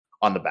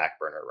on the back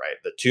burner, right?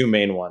 The two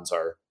main ones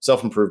are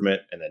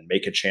self-improvement and then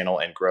make a channel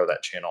and grow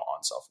that channel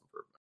on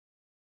self-improvement.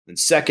 And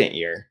second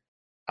year,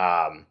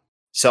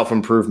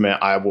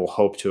 self-improvement, I will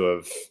hope to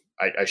have,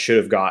 I should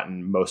have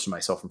gotten most of my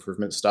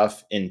self-improvement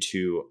stuff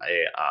into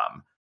a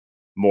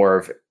more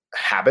of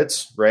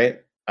habits, right?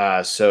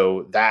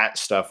 So that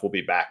stuff will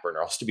be back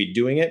burner. I'll still be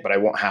doing it, but I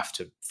won't have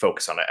to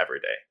focus on it every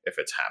day if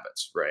it's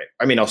habits, right?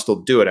 I mean, I'll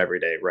still do it every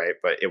day, right?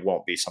 But it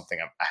won't be something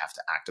I have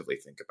to actively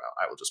think about.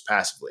 I will just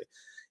passively,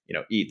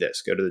 eat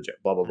this, go to the gym,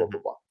 blah, blah, blah,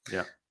 blah, blah.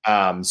 Yeah.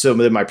 So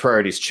then my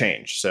priorities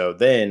change. So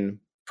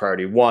then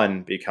priority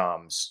one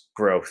becomes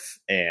growth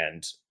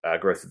and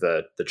growth of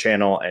the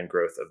channel and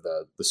growth of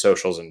the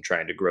socials and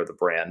trying to grow the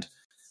brand.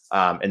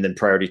 And then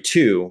priority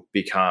two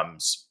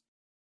becomes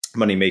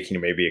money making,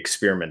 or maybe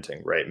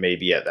experimenting, right?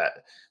 Maybe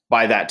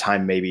by that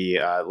time, maybe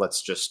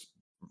let's just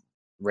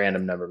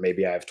random number.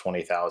 Maybe I have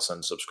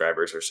 20,000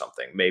 subscribers or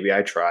something. Maybe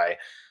I try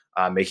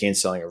making and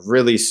selling a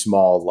really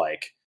small,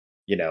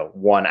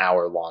 1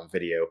 hour long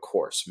video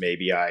course.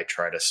 Maybe I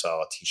try to sell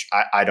a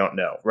t-shirt. I don't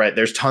know, right?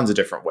 There's tons of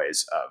different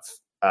ways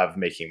of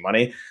making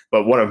money.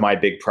 But one of my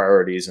big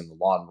priorities in the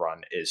long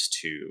run is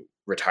to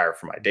retire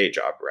from my day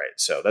job, right?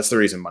 So that's the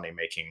reason money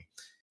making.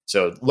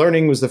 So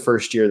learning was the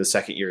first year. The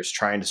second year is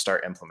trying to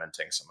start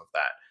implementing some of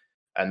that.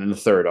 And then the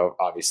third,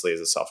 obviously, is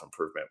the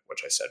self-improvement,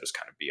 which I said was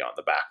kind of be on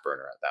the back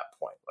burner at that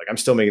point. Like I'm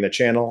still making the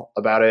channel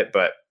about it,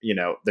 but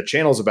the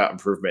channel's about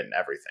improvement and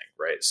everything,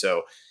 right?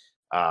 So,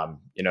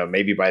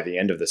 maybe by the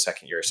end of the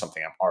second year or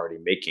something, I'm already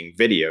making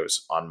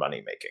videos on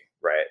money making,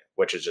 right?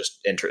 Which is just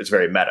it's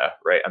very meta,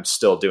 right? I'm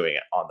still doing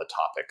it on the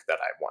topic that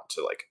I want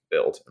to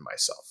build in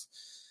myself.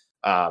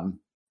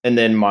 And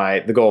then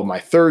the goal of my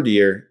third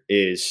year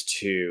is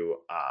to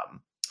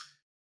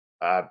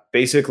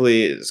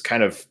Basically it's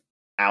kind of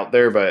out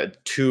there,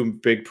 but two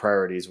big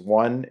priorities.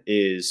 One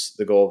is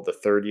the goal of the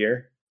third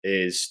year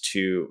is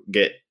to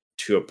get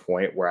to a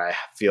point where I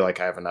feel like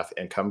I have enough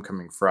income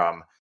coming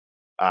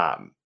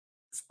um,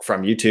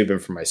 from YouTube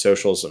and from my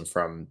socials and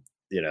from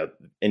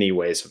any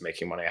ways of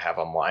making money I have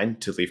online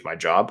to leave my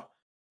job,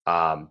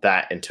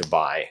 that and to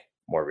buy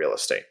more real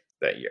estate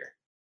that year,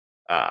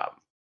 um,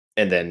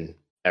 and then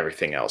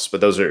everything else.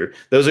 But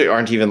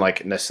aren't even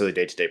like necessarily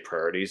day to day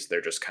priorities.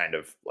 They're just kind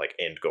of like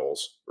end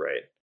goals,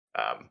 right?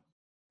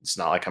 It's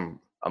not like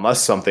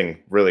unless something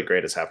really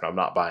great has happened, I'm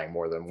not buying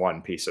more than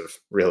one piece of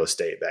real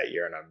estate that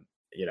year, and I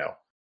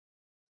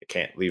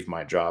can't leave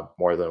my job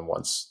more than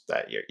once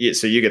that year. Yeah,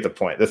 so you get the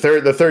point. The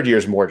third year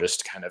is more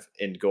just kind of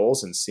end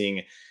goals and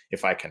seeing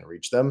if I can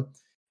reach them.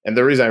 And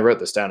the reason I wrote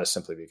this down is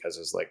simply because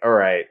it's like, all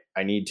right,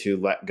 I need to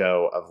let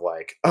go of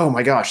like, oh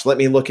my gosh, let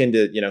me look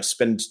into,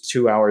 spend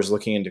 2 hours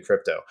looking into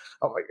crypto.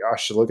 Oh my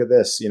gosh, look at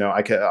this.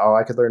 I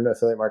could learn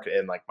affiliate marketing.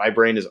 And like my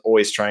brain is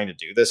always trying to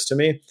do this to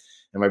me.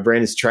 And my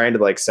brain is trying to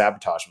like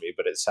sabotage me,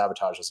 but it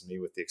sabotages me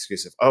with the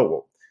excuse of, oh,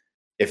 well,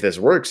 if this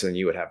works, then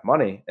you would have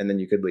money and then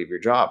you could leave your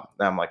job.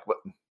 And I'm like, what?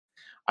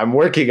 I'm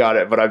working on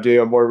it, but I'm doing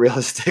a more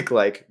realistic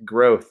like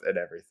growth and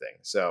everything.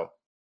 So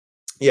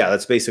yeah,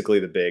 that's basically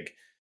the big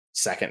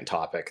second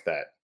topic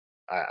that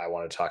I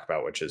want to talk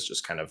about, which is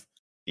just kind of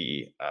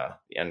the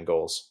end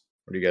goals.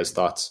 What are you guys'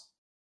 thoughts?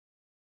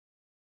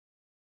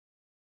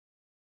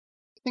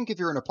 I think if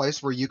you're in a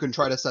place where you can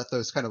try to set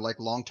those kind of like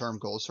long-term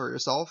goals for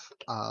yourself,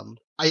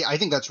 I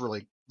think that's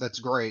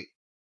great.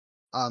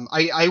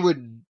 I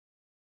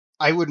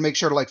would make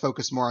sure to like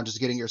focus more on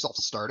just getting yourself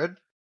started.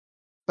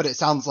 But it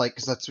sounds like,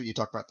 because that's what you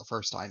talked about the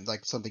first time,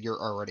 like something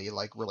you're already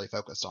like really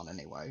focused on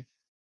anyway.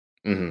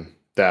 Mm-hmm.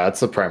 Yeah,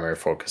 that's the primary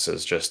focus,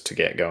 is just to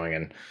get going.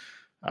 And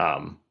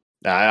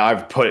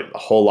I've put a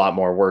whole lot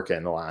more work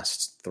in the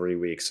last 3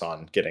 weeks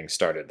on getting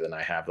started than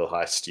I have the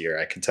last year.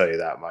 I can tell you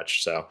that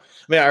much. So,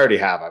 I mean, I already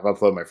have. I've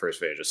uploaded my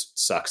first video. It just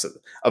sucks.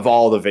 Of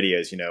all the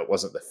videos, it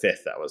wasn't the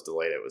fifth that was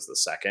delayed. It was the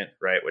second,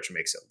 right? Which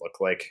makes it look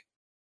like,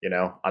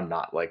 I'm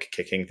not like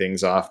kicking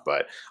things off.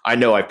 But I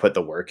know I put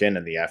the work in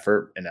and the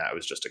effort, and that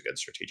was just a good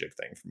strategic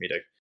thing for me to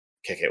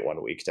kick it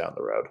 1 week down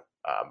the road.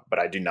 But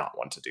I do not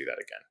want to do that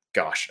again.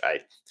 Gosh,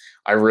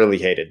 I really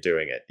hated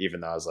doing it,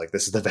 even though I was like,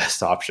 this is the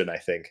best option, I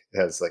think.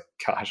 It's like,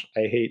 gosh,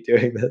 I hate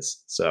doing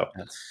this. So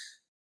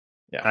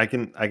yeah. I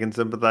can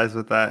sympathize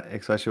with that,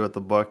 especially with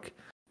the book.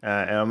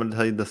 And I'm going to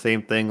tell you the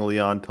same thing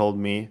Leon told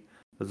me,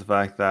 was the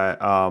fact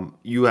that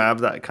you have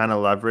that kind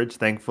of leverage,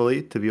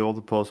 thankfully, to be able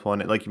to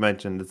postpone it. Like you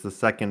mentioned, it's the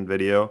second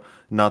video,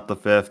 not the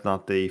fifth,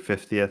 not the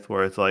 50th,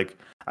 where it's like,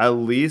 at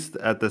least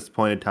at this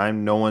point in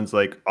time, no one's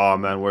like, oh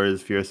man, where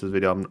is Fierce's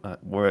video? I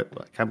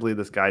can't believe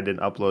this guy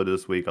didn't upload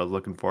this week. I was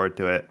looking forward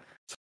to it.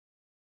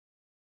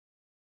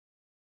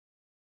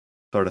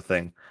 Sort of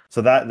thing.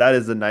 So that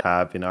is a nice to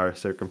have in our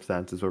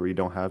circumstances where we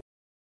don't have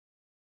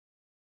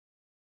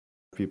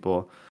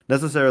people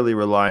necessarily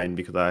relying,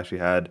 because I actually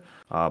had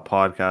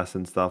podcasts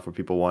and stuff where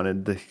people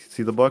wanted to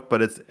see the book,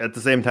 but it's at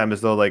the same time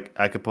as though like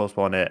I could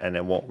postpone it and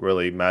it won't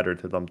really matter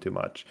to them too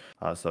much.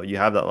 So you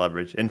have that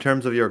leverage. In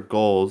terms of your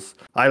goals,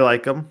 I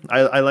like them.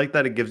 I like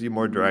that it gives you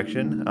more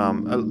direction.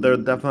 They're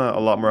definitely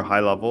a lot more high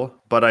level,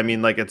 but I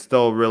mean, like, it's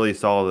still really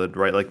solid,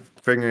 right? Like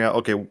figuring out,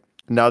 okay,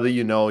 now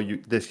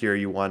that this year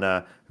you want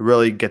to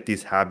really get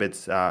these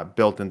habits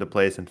built into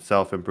place, and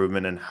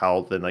self-improvement and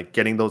health, and like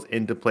getting those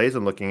into place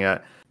and looking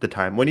at the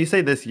time. When you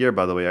say this year,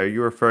 by the way, are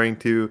you referring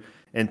to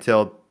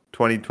until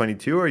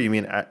 2022, or you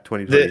mean at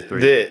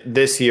 2023?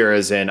 This year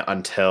is in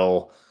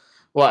until,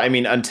 well, I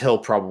mean, until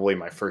probably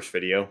my first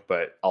video,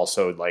 but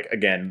also like,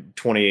 again,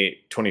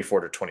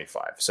 24 to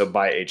 25. So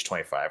by age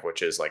 25,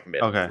 which is like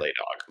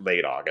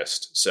late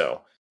August. So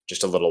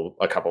just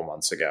a couple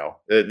months ago.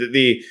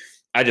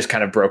 I just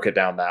kind of broke it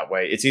down that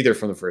way. It's either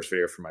from the first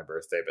video or from my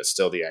birthday, but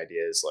still the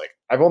idea is like,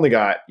 I've only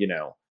got,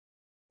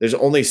 there's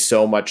only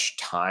so much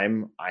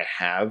time I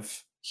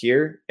have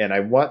here, and I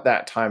want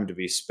that time to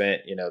be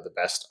spent, the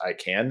best I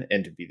can,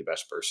 and to be the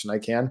best person I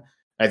can.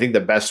 I think the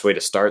best way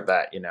to start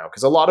that,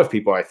 because a lot of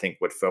people I think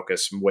would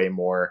focus way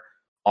more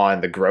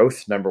on the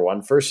growth, number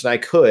one, first, and I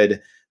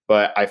could,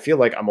 but I feel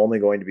like I'm only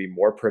going to be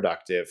more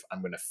productive. I'm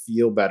going to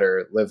feel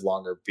better, live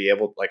longer, be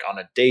able, like, on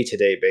a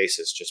day-to-day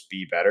basis, just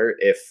be better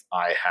if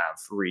I have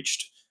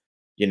reached,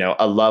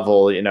 a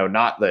level,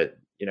 not that,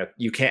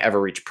 you can't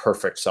ever reach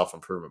perfect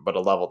self-improvement, but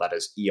a level that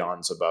is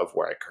eons above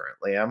where I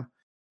currently am.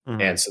 Mm-hmm.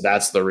 And so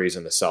that's the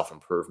reason the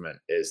self-improvement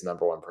is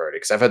number one priority.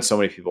 Because I've had so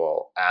many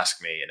people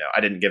ask me,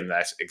 I didn't give them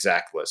that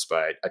exact list,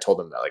 but I told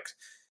them that like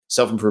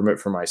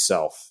self-improvement for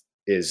myself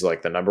is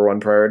like the number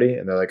one priority.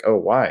 And they're like, oh,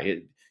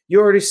 why?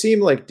 You already seem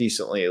like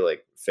decently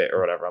like fit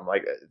or whatever. I'm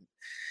like,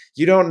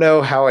 you don't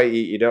know how I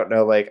eat. You don't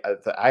know, like,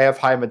 I have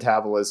high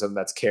metabolism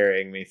that's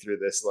carrying me through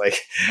this. Like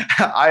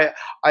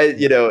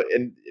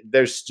and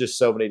there's just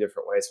so many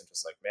different ways. I'm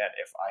just like, man,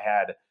 if I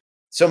had,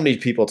 so many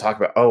people talk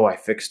about, oh, I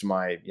fixed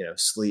my,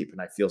 sleep and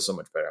I feel so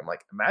much better. I'm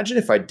like, imagine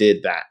if I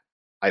did that.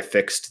 I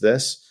fixed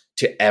this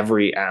to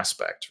every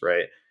aspect,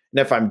 right? And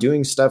if I'm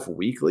doing stuff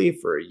weekly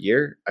for a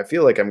year, I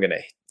feel like I'm going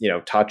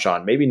to, touch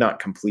on, maybe not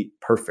complete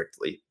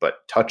perfectly,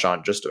 but touch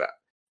on just about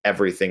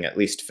everything, at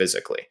least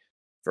physically,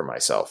 for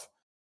myself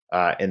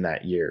in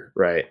that year.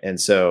 Right. And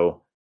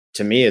so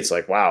to me, it's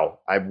like, wow,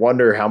 I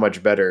wonder how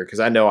much better, because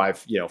I know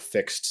I've,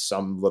 fixed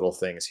some little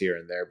things here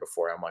and there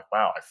before. I'm like,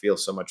 wow, I feel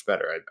so much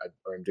better.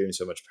 Or I'm doing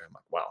so much better. I'm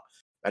like, wow,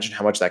 imagine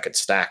how much that could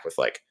stack with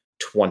like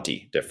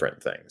 20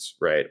 different things,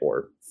 right?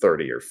 Or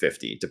 30 or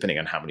 50, depending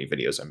on how many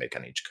videos I make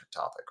on each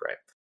topic, right?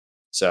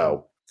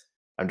 So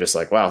I'm just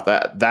like, wow,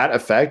 that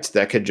effect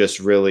that could just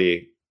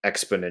really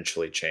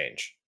exponentially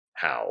change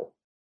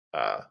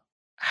uh,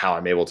 how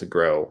I'm able to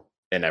grow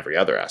in every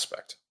other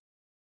aspect.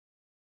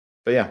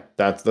 But yeah,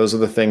 those are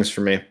the things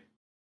for me.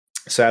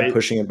 Sad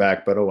pushing it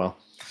back, but oh well.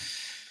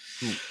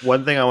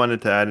 One thing I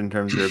wanted to add in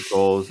terms of your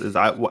goals is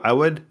I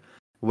would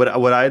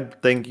what I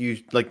think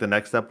you like the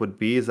next step would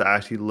be is to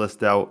actually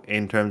list out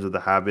in terms of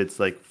the habits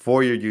like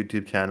for your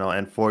YouTube channel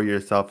and for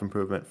your self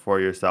improvement for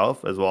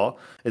yourself as well.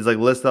 Is like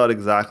list out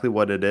exactly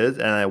what it is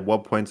and at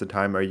what points of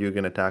time are you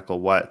going to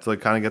tackle what. So like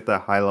kind of get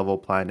that high level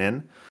plan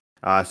in.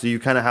 So you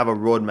kind of have a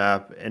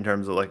roadmap in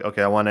terms of like,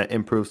 okay, I want to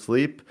improve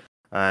sleep,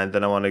 and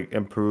then I want to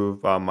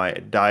improve my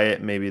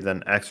diet, maybe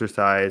then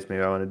exercise,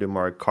 maybe I want to do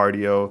more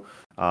cardio,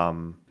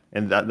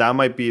 and that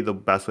might be the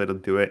best way to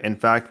do it. In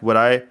fact,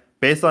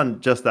 based on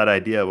just that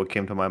idea, what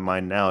came to my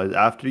mind now is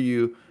after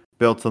you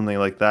build something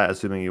like that,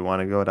 assuming you want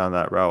to go down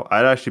that route,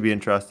 I'd actually be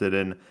interested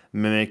in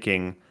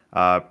mimicking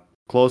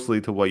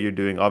closely to what you're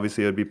doing.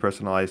 Obviously, it would be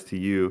personalized to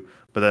you,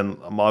 but then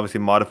I'm obviously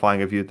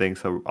modifying a few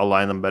things to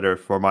align them better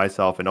for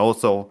myself and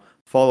also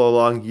follow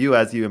along you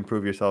as you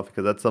improve yourself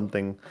because that's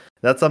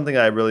something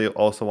I really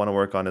also want to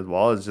work on as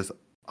well is just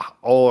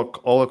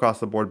all across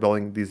the board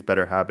building these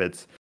better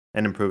habits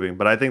and improving.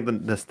 But I think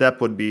the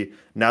step would be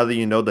now that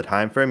you know the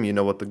time frame, you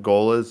know what the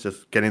goal is,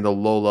 just getting the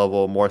low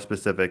level, more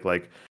specific.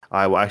 Like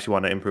I will actually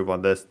want to improve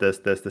on this,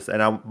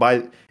 and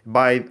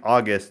by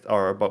August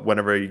or but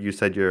whenever you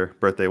said your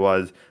birthday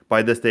was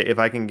by this day, if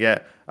I can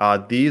get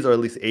these or at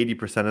least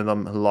 80% of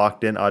them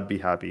locked in, I'd be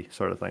happy,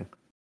 sort of thing.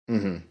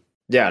 Mm-hmm.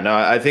 Yeah, no,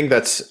 I think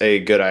that's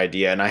a good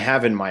idea. And I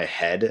have in my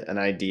head an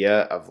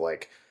idea of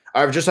like,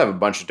 I just have a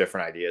bunch of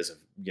different ideas of,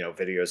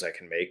 videos I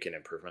can make and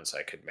improvements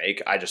I could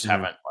make. I just Mhm.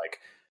 haven't like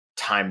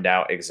timed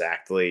out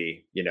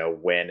exactly,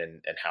 when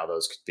and how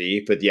those could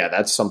be. But yeah,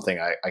 that's something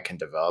I can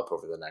develop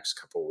over the next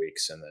couple of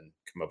weeks and then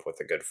come up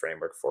with a good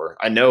framework for.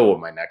 I know what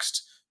my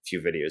next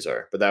few videos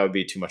are, but that would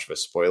be too much of a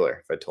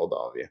spoiler if I told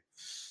all of you.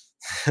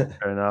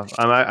 Fair enough.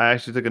 I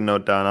actually took a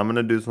note down. I'm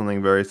gonna do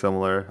something very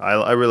similar.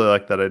 I really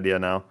like that idea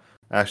now.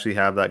 I actually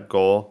have that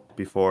goal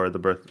before the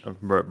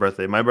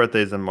birthday. My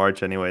birthday is in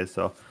March anyway,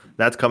 so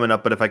that's coming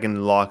up. But if I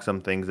can lock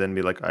some things in,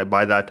 be like,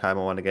 by that time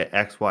I want to get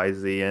X, Y,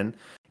 Z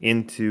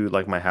into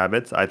like my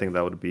habits. I think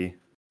that'd be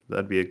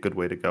a good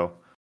way to go.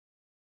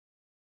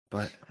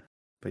 But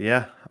but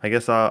yeah, I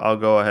guess I'll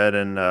go ahead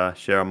and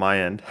share on my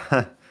end.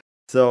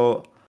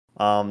 So,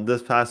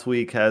 this past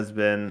week has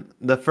been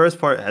the first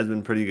part has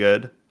been pretty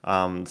good.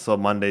 So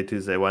Monday,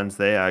 Tuesday,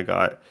 Wednesday, I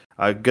got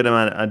a good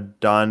amount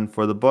done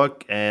for the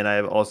book, and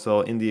I've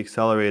also in the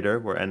accelerator.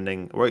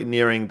 We're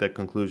nearing the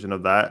conclusion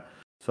of that.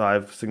 So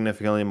I've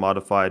significantly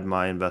modified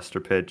my investor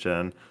pitch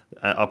and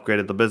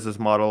upgraded the business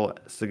model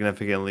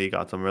significantly.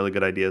 Got some really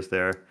good ideas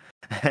there,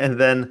 and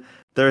then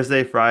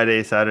Thursday,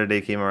 Friday, Saturday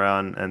came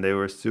around, and they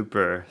were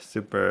super,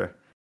 super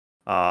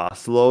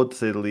slow to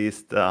say the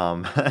least.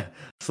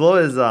 Slow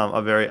is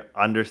a very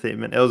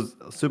understatement. It was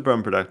super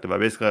unproductive. I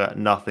basically got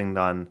nothing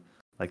done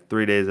like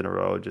 3 days in a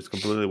row, just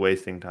completely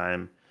wasting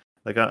time.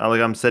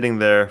 I'm sitting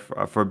there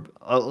for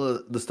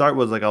the start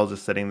was like I was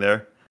just sitting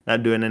there,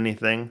 not doing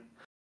anything,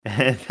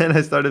 and then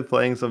I started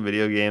playing some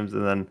video games,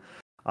 and then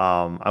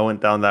I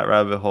went down that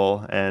rabbit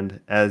hole. And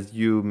as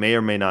you may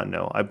or may not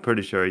know, I'm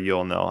pretty sure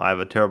you'll know, I have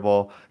a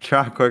terrible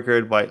track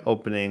record by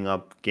opening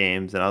up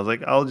games, and I was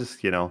like, I'll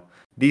just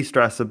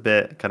de-stress a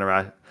bit, kind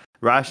of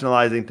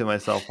rationalizing to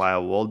myself why I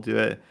will do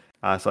it.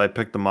 So I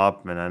picked them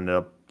up and ended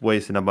up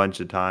wasting a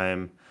bunch of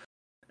time.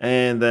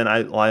 And then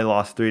I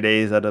lost 3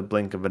 days at a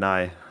blink of an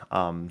eye.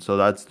 So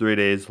that's 3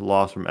 days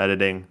lost from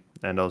editing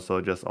and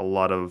also just a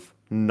lot of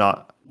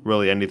not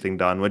really anything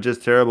done, which is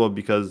terrible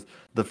because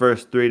the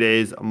first 3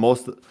 days,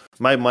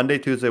 my Monday,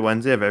 Tuesday,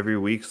 Wednesday of every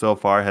week so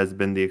far has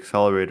been the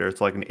accelerator. It's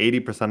like an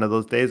 80% of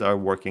those days are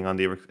working on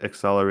the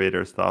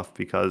accelerator stuff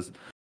because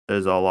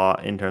there's a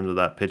lot in terms of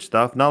that pitch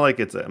stuff. Not like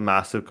it's a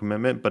massive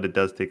commitment, but it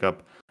does take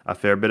up a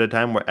fair bit of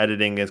time where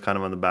editing is kind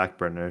of on the back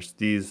burners.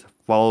 These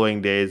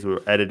following days where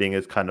editing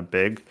is kind of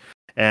big.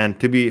 And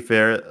to be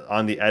fair,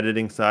 on the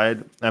editing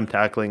side, I'm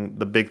tackling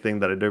the big thing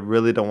that I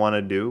really don't want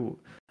to do,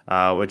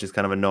 which is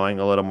kind of annoying,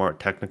 a little more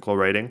technical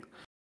writing.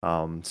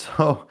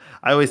 So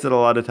I wasted a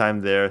lot of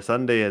time there.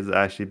 Sunday has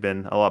actually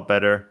been a lot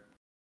better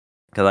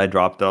because I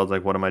dropped it. I was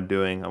like, what am I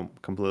doing? I'm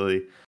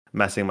completely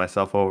messing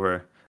myself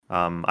over.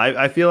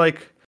 I feel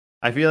like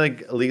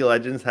League of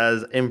Legends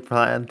has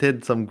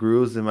implanted some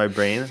grooves in my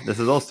brain. This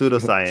is all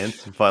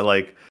pseudoscience, but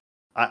like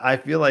I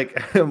feel like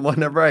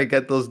whenever I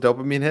get those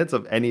dopamine hits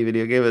of any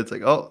video game, it's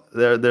like, oh,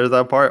 there's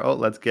that part. Oh,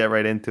 let's get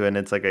right into it. And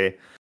it's like a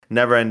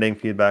never-ending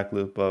feedback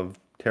loop of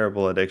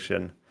terrible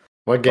addiction.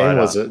 What game But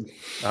was it?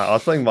 I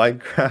was playing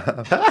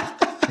Minecraft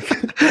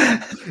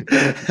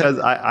because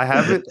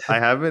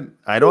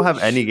I don't have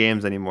any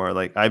games anymore.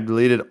 Like I've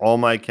deleted all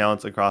my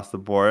accounts across the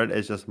board.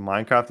 It's just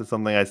Minecraft is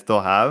something I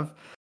still have.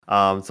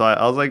 So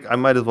I was like, I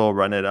might as well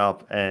run it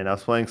up. And I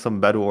was playing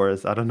some Bed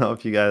Wars. I don't know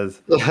if you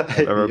guys have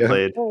ever Yeah.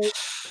 played.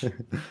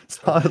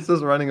 So I was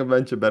just running a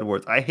bunch of Bed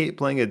Wars. I hate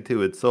playing it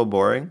too. It's so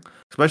boring,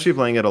 especially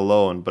playing it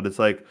alone. But it's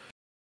like,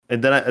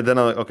 and then I'm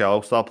like, okay,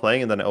 I'll stop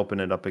playing, and then I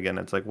open it up again.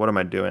 It's like, what am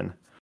I doing?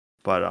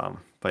 But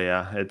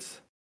yeah,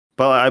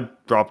 but I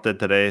dropped it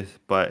today.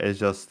 But it's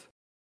just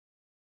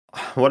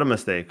what a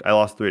mistake. I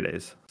lost 3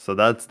 days. So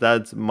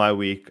that's my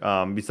week.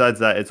 Besides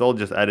that, it's all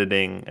just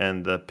editing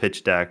and the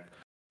pitch deck.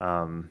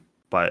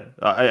 But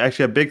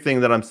actually, a big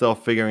thing that I'm still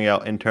figuring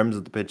out in terms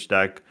of the pitch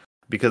deck,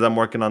 because I'm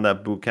working on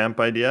that bootcamp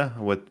idea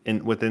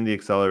within the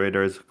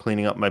accelerator, is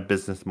cleaning up my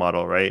business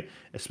model, right?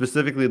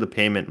 Specifically, the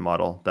payment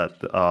model that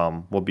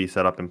will be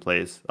set up in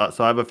place.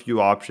 So I have a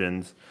few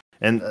options,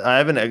 and I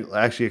haven't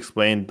actually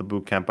explained the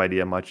bootcamp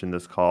idea much in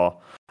this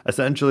call.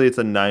 Essentially, it's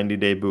a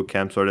 90-day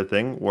bootcamp sort of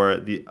thing where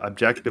the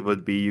objective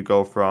would be you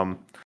go from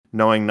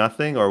knowing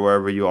nothing or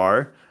wherever you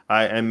are.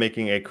 I am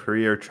making a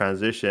career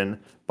transition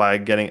by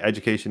getting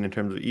education in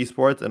terms of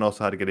esports and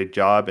also how to get a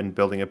job and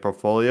building a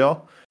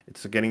portfolio.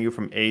 It's getting you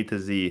from A to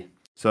Z.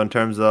 So in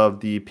terms of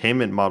the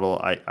payment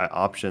model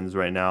options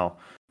right now,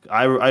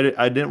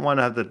 I didn't want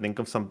to have to think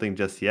of something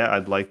just yet.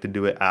 I'd like to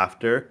do it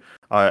after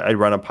I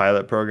run a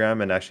pilot program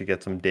and actually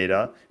get some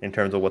data in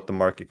terms of what the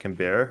market can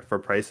bear for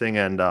pricing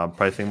and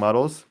pricing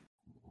models.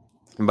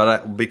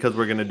 But because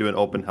we're going to do an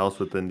open house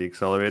within the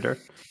accelerator,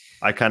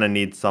 I kind of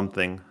need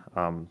something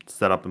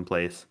set up in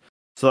place.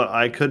 So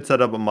I could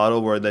set up a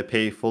model where they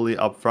pay fully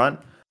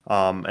upfront,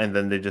 and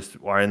then they just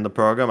are in the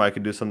program. I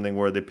could do something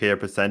where they pay a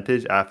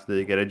percentage after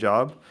they get a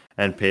job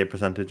and pay a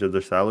percentage of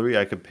their salary.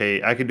 I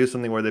could do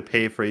something where they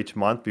pay for each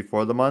month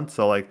before the month.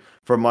 So like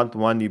for month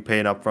one, you pay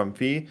an upfront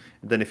fee.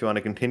 Then if you want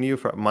to continue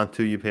for month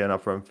two, you pay an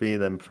upfront fee.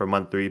 Then for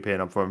month three, you pay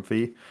an upfront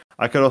fee.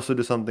 I could also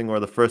do something where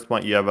the first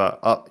month you have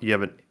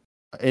an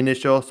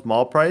initial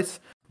small price,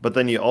 but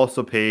then you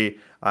also pay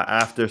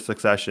after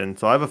succession.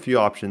 So I have a few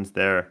options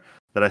there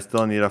that I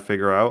still need to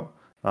figure out.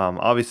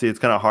 Obviously, it's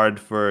kind of hard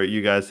for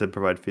you guys to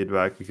provide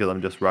feedback because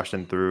I'm just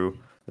rushing through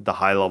the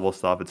high level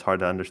stuff. It's hard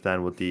to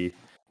understand what the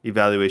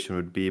evaluation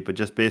would be. But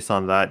just based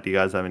on that, do you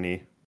guys have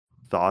any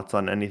thoughts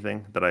on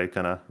anything that I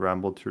kind of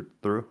rambled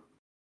through?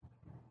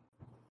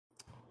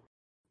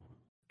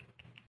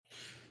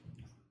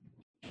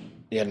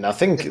 Yeah,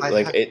 nothing If I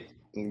like ha- it.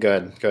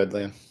 Good,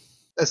 Liam.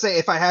 I say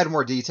if I had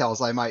more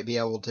details, I might be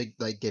able to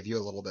like give you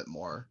a little bit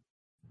more.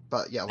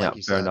 But yeah, Yeah, like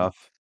you fair said,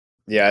 enough.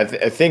 Yeah,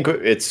 I think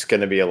it's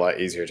going to be a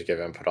lot easier to give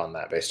input on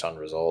that based on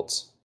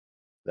results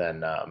than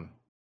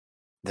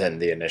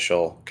the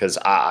initial, because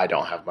I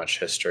don't have much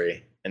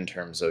history in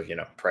terms of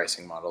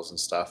pricing models and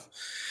stuff.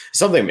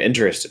 Something I'm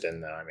interested in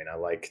though. I mean, I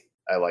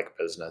like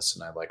business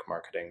and I like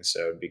marketing,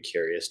 so I'd be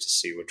curious to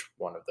see which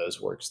one of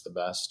those works the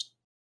best.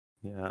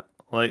 Yeah,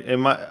 like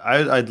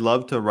I'd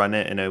love to run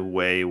it in a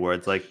way where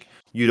it's like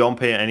you don't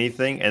pay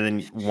anything, and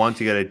then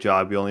once you get a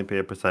job, you only pay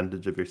a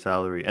percentage of your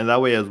salary, and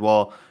that way as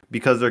well,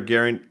 because they're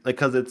guaranteed, like,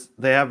 because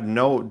they have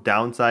no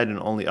downside and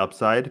only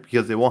upside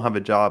because they won't have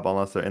a job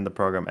unless they're in the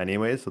program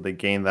anyway, so they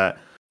gain that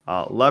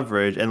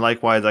leverage, and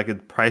likewise, I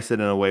could price it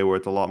in a way where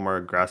it's a lot more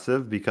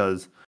aggressive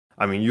because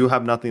I mean you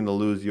have nothing to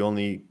lose, you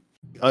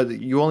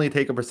only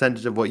take a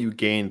percentage of what you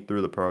gain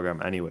through the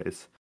program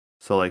anyways.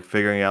 So like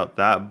figuring out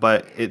that,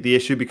 but the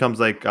issue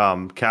becomes like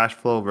cash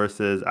flow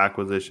versus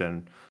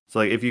acquisition. So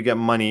like if you get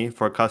money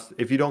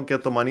if you don't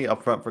get the money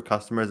upfront for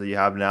customers that you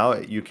have now,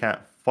 you can't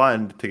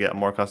fund to get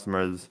more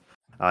customers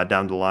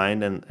down the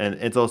line, and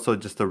it's also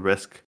just a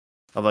risk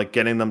of like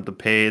getting them to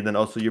pay. Then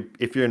also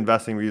if you're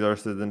investing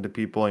resources into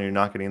people and you're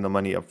not getting the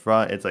money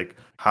upfront, it's like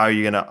how are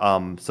you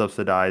gonna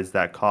subsidize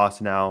that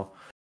cost now?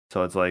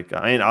 So it's like,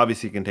 I mean,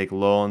 obviously you can take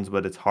loans,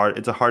 but it's hard.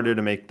 It's harder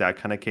to make that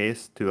kind of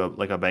case to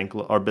like a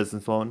or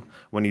business loan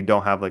when you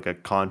don't have like a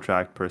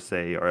contract per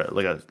se or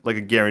like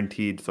a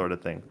guaranteed sort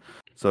of thing.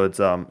 So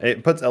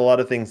it puts a lot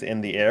of things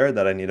in the air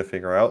that I need to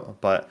figure out.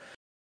 But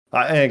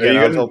and Are again, you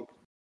I was gonna hoping.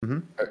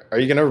 Mhm. are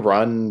you gonna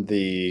run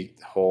the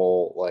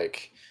whole,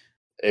 like,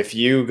 if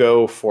you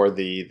go for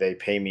they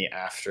pay me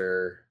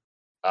after,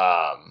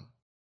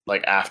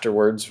 like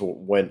afterwards,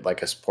 when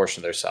like a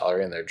portion of their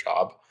salary and their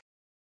job,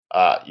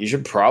 you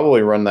should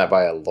probably run that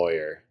by a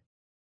lawyer,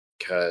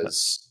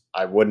 because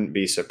I wouldn't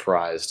be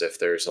surprised if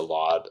there's a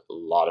lot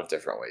of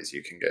different ways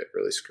you can get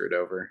really screwed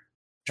over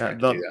Yeah, trying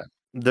to do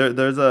that.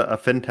 there's a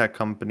fintech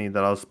company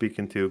that I was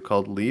speaking to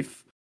called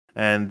Leaf,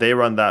 and they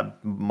run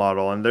that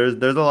model. And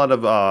there's a lot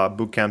of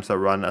boot camps that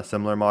run a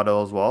similar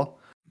model as well.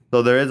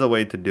 So there is a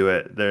way to do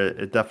it.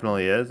 It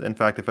definitely is. In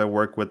fact, if I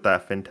work with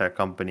that fintech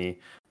company,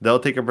 they'll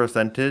take a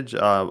percentage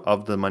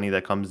of the money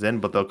that comes in,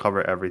 but they'll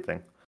cover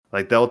everything.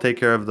 Like they'll take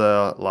care of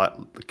the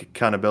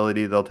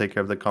accountability, they'll take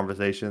care of the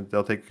conversations,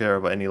 they'll take care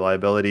of any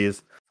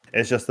liabilities.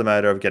 It's just a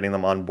matter of getting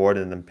them on board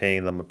and then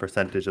paying them a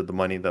percentage of the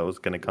money that was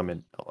going to come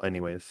in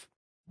anyways.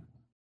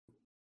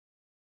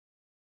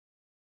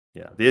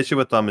 Yeah, the issue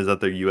with them is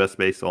that they're US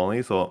based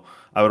only, so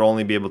I would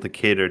only be able to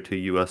cater to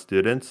US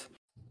students.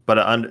 But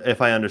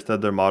if I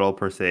understood their model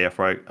per se, if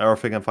I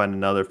can find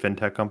another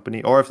fintech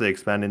company, or if they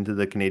expand into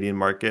the Canadian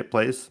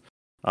marketplace,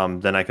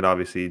 then I could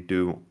obviously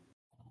do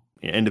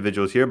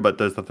individuals here. But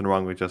there's nothing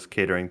wrong with just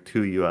catering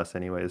to US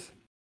anyways.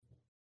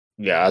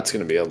 Yeah, it's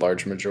going to be a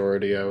large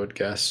majority, I would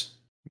guess.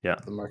 Yeah,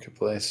 the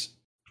marketplace.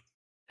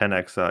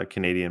 10x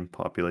Canadian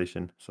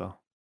population. So.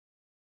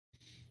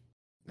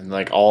 And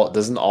like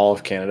doesn't all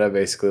of Canada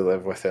basically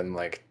live within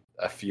like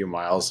a few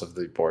miles of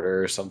the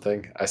border or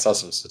something? I saw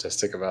some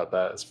statistic about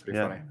that. It's pretty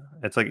funny.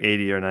 It's like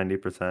 80 or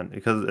 90%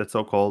 because it's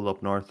so cold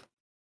up north.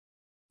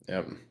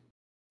 Yep.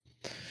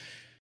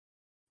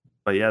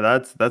 But yeah,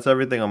 that's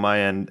everything on my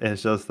end.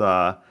 It's just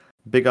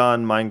big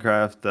on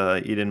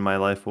Minecraft, eating my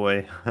life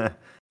away.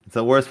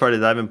 The worst part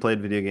is I haven't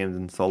played video games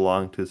in so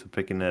long too, so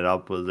picking it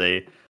up was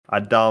a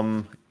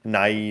dumb,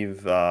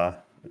 naive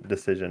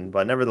decision.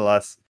 But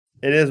nevertheless,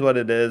 it is what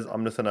it is.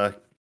 I'm just gonna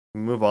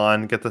move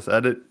on, get this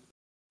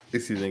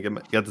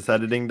get this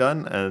editing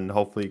done, and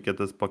hopefully get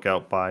this book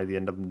out by the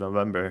end of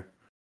November.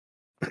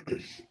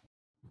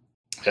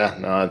 Yeah,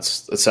 no, it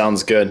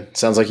sounds good. It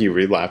sounds like you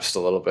relapsed a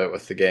little bit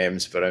with the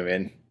games, but I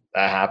mean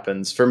that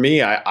happens. For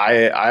me,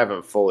 I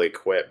haven't fully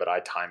quit, but I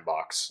time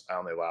box. I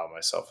only allow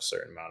myself a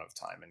certain amount of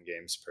time in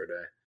games per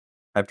day.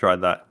 I've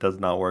tried that. Does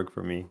not work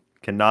for me.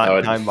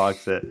 Cannot time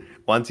box it.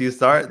 Once you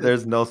start,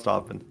 there's no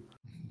stopping.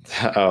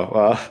 Oh,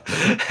 well,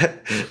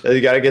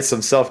 you got to get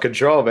some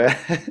self-control, man.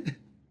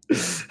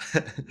 That's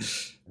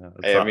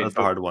a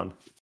hard one.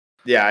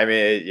 Yeah, I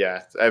mean,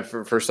 yeah.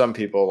 For some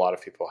people, a lot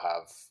of people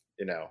have,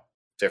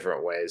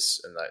 different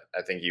ways. And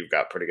I think you've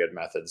got pretty good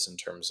methods in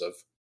terms of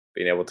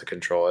being able to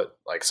control it.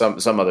 Like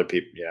some other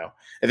people,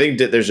 I think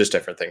there's just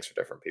different things for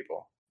different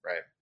people,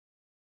 right?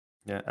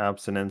 Yeah,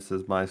 abstinence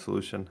is my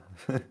solution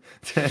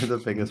to the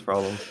biggest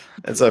problem.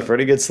 It's a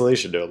pretty good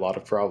solution to a lot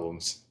of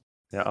problems.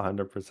 Yeah,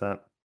 100%.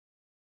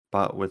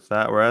 But with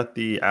that, we're at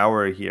the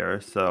hour here,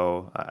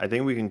 so I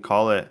think we can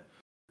call it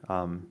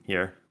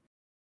here.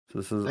 So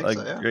this is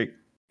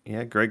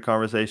great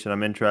conversation.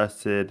 I'm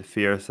interested,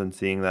 fierce, in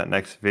seeing that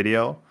next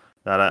video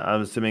that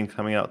I'm assuming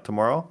coming out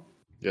tomorrow.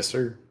 Yes,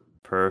 sir.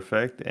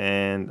 Perfect.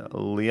 And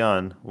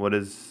Leon,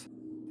 is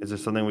there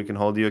something we can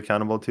hold you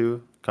accountable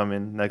to come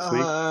in next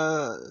week?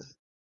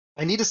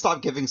 I need to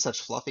stop giving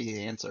such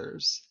fluffy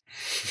answers.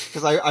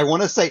 Because I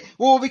want to say,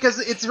 because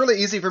it's really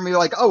easy for me,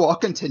 like, I'll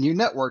continue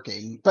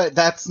networking. But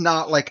that's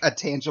not, like, a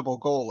tangible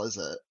goal, is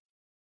it?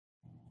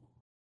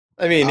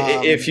 I mean,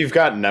 if you've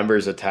got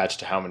numbers attached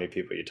to how many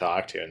people you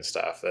talk to and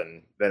stuff,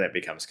 then it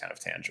becomes kind of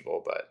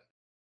tangible. But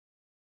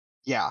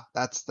yeah,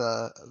 that's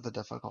the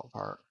difficult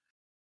part.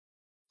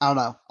 I don't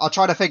know. I'll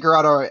try to figure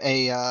out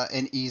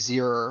an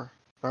easier,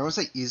 I want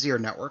to say easier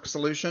network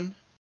solution.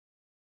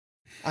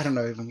 I don't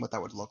know even what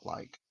that would look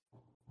like.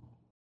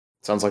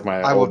 Sounds like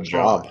my old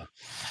job.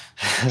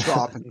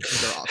 Drop and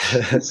consider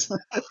options.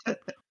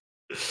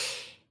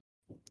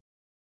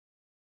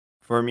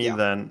 For me,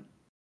 then.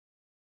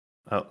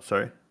 Oh,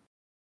 sorry.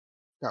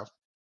 Go.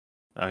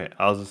 Okay,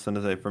 I was just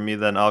gonna say, for me,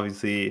 then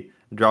obviously,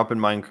 dropping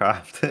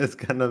Minecraft is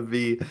gonna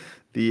be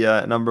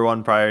the number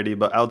one priority.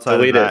 But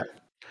outside of that,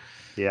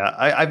 yeah,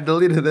 I've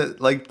deleted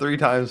it like 3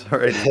 times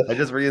already. I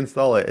just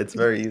reinstall it. It's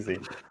very easy.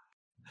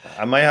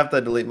 I might have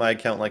to delete my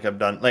account like I've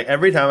done. Like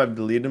every time I've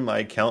deleted my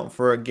account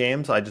for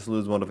games, I just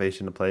lose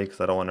motivation to play because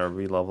I don't want to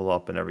re-level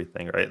up and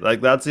everything, right? Like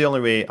that's the only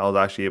way I was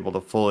actually able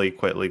to fully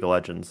quit League of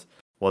Legends,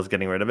 was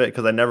getting rid of it,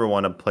 because I never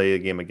want to play a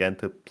game again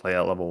to play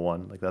at level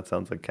 1. Like that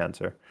sounds like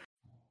cancer.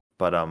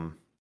 But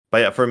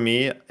yeah, for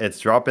me, it's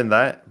dropping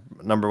that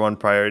number one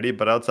priority.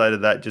 But outside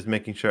of that, just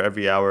making sure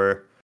every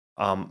hour,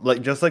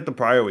 just like the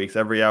prior weeks,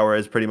 every hour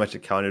is pretty much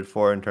accounted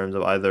for in terms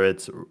of either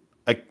it's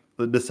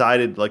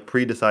pre-decided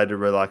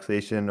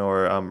relaxation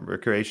or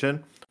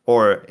recreation,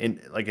 or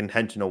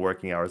intentional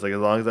working hours. Like as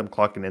long as I'm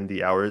clocking in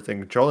the hours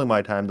and controlling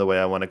my time the way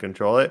I want to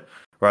control it,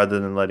 rather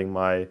than letting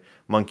my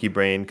monkey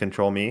brain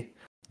control me,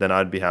 then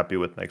I'd be happy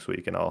with next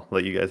week, and I'll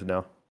let you guys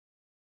know.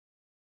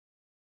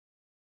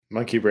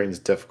 Monkey brain's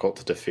difficult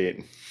to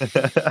defeat.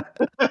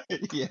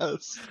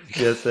 Yes.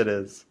 Yes, it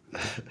is.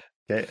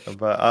 Okay,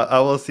 but I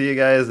will see you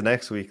guys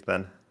next week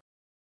then.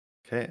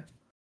 Okay.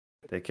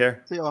 Take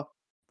care. See y'all.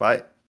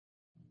 Bye.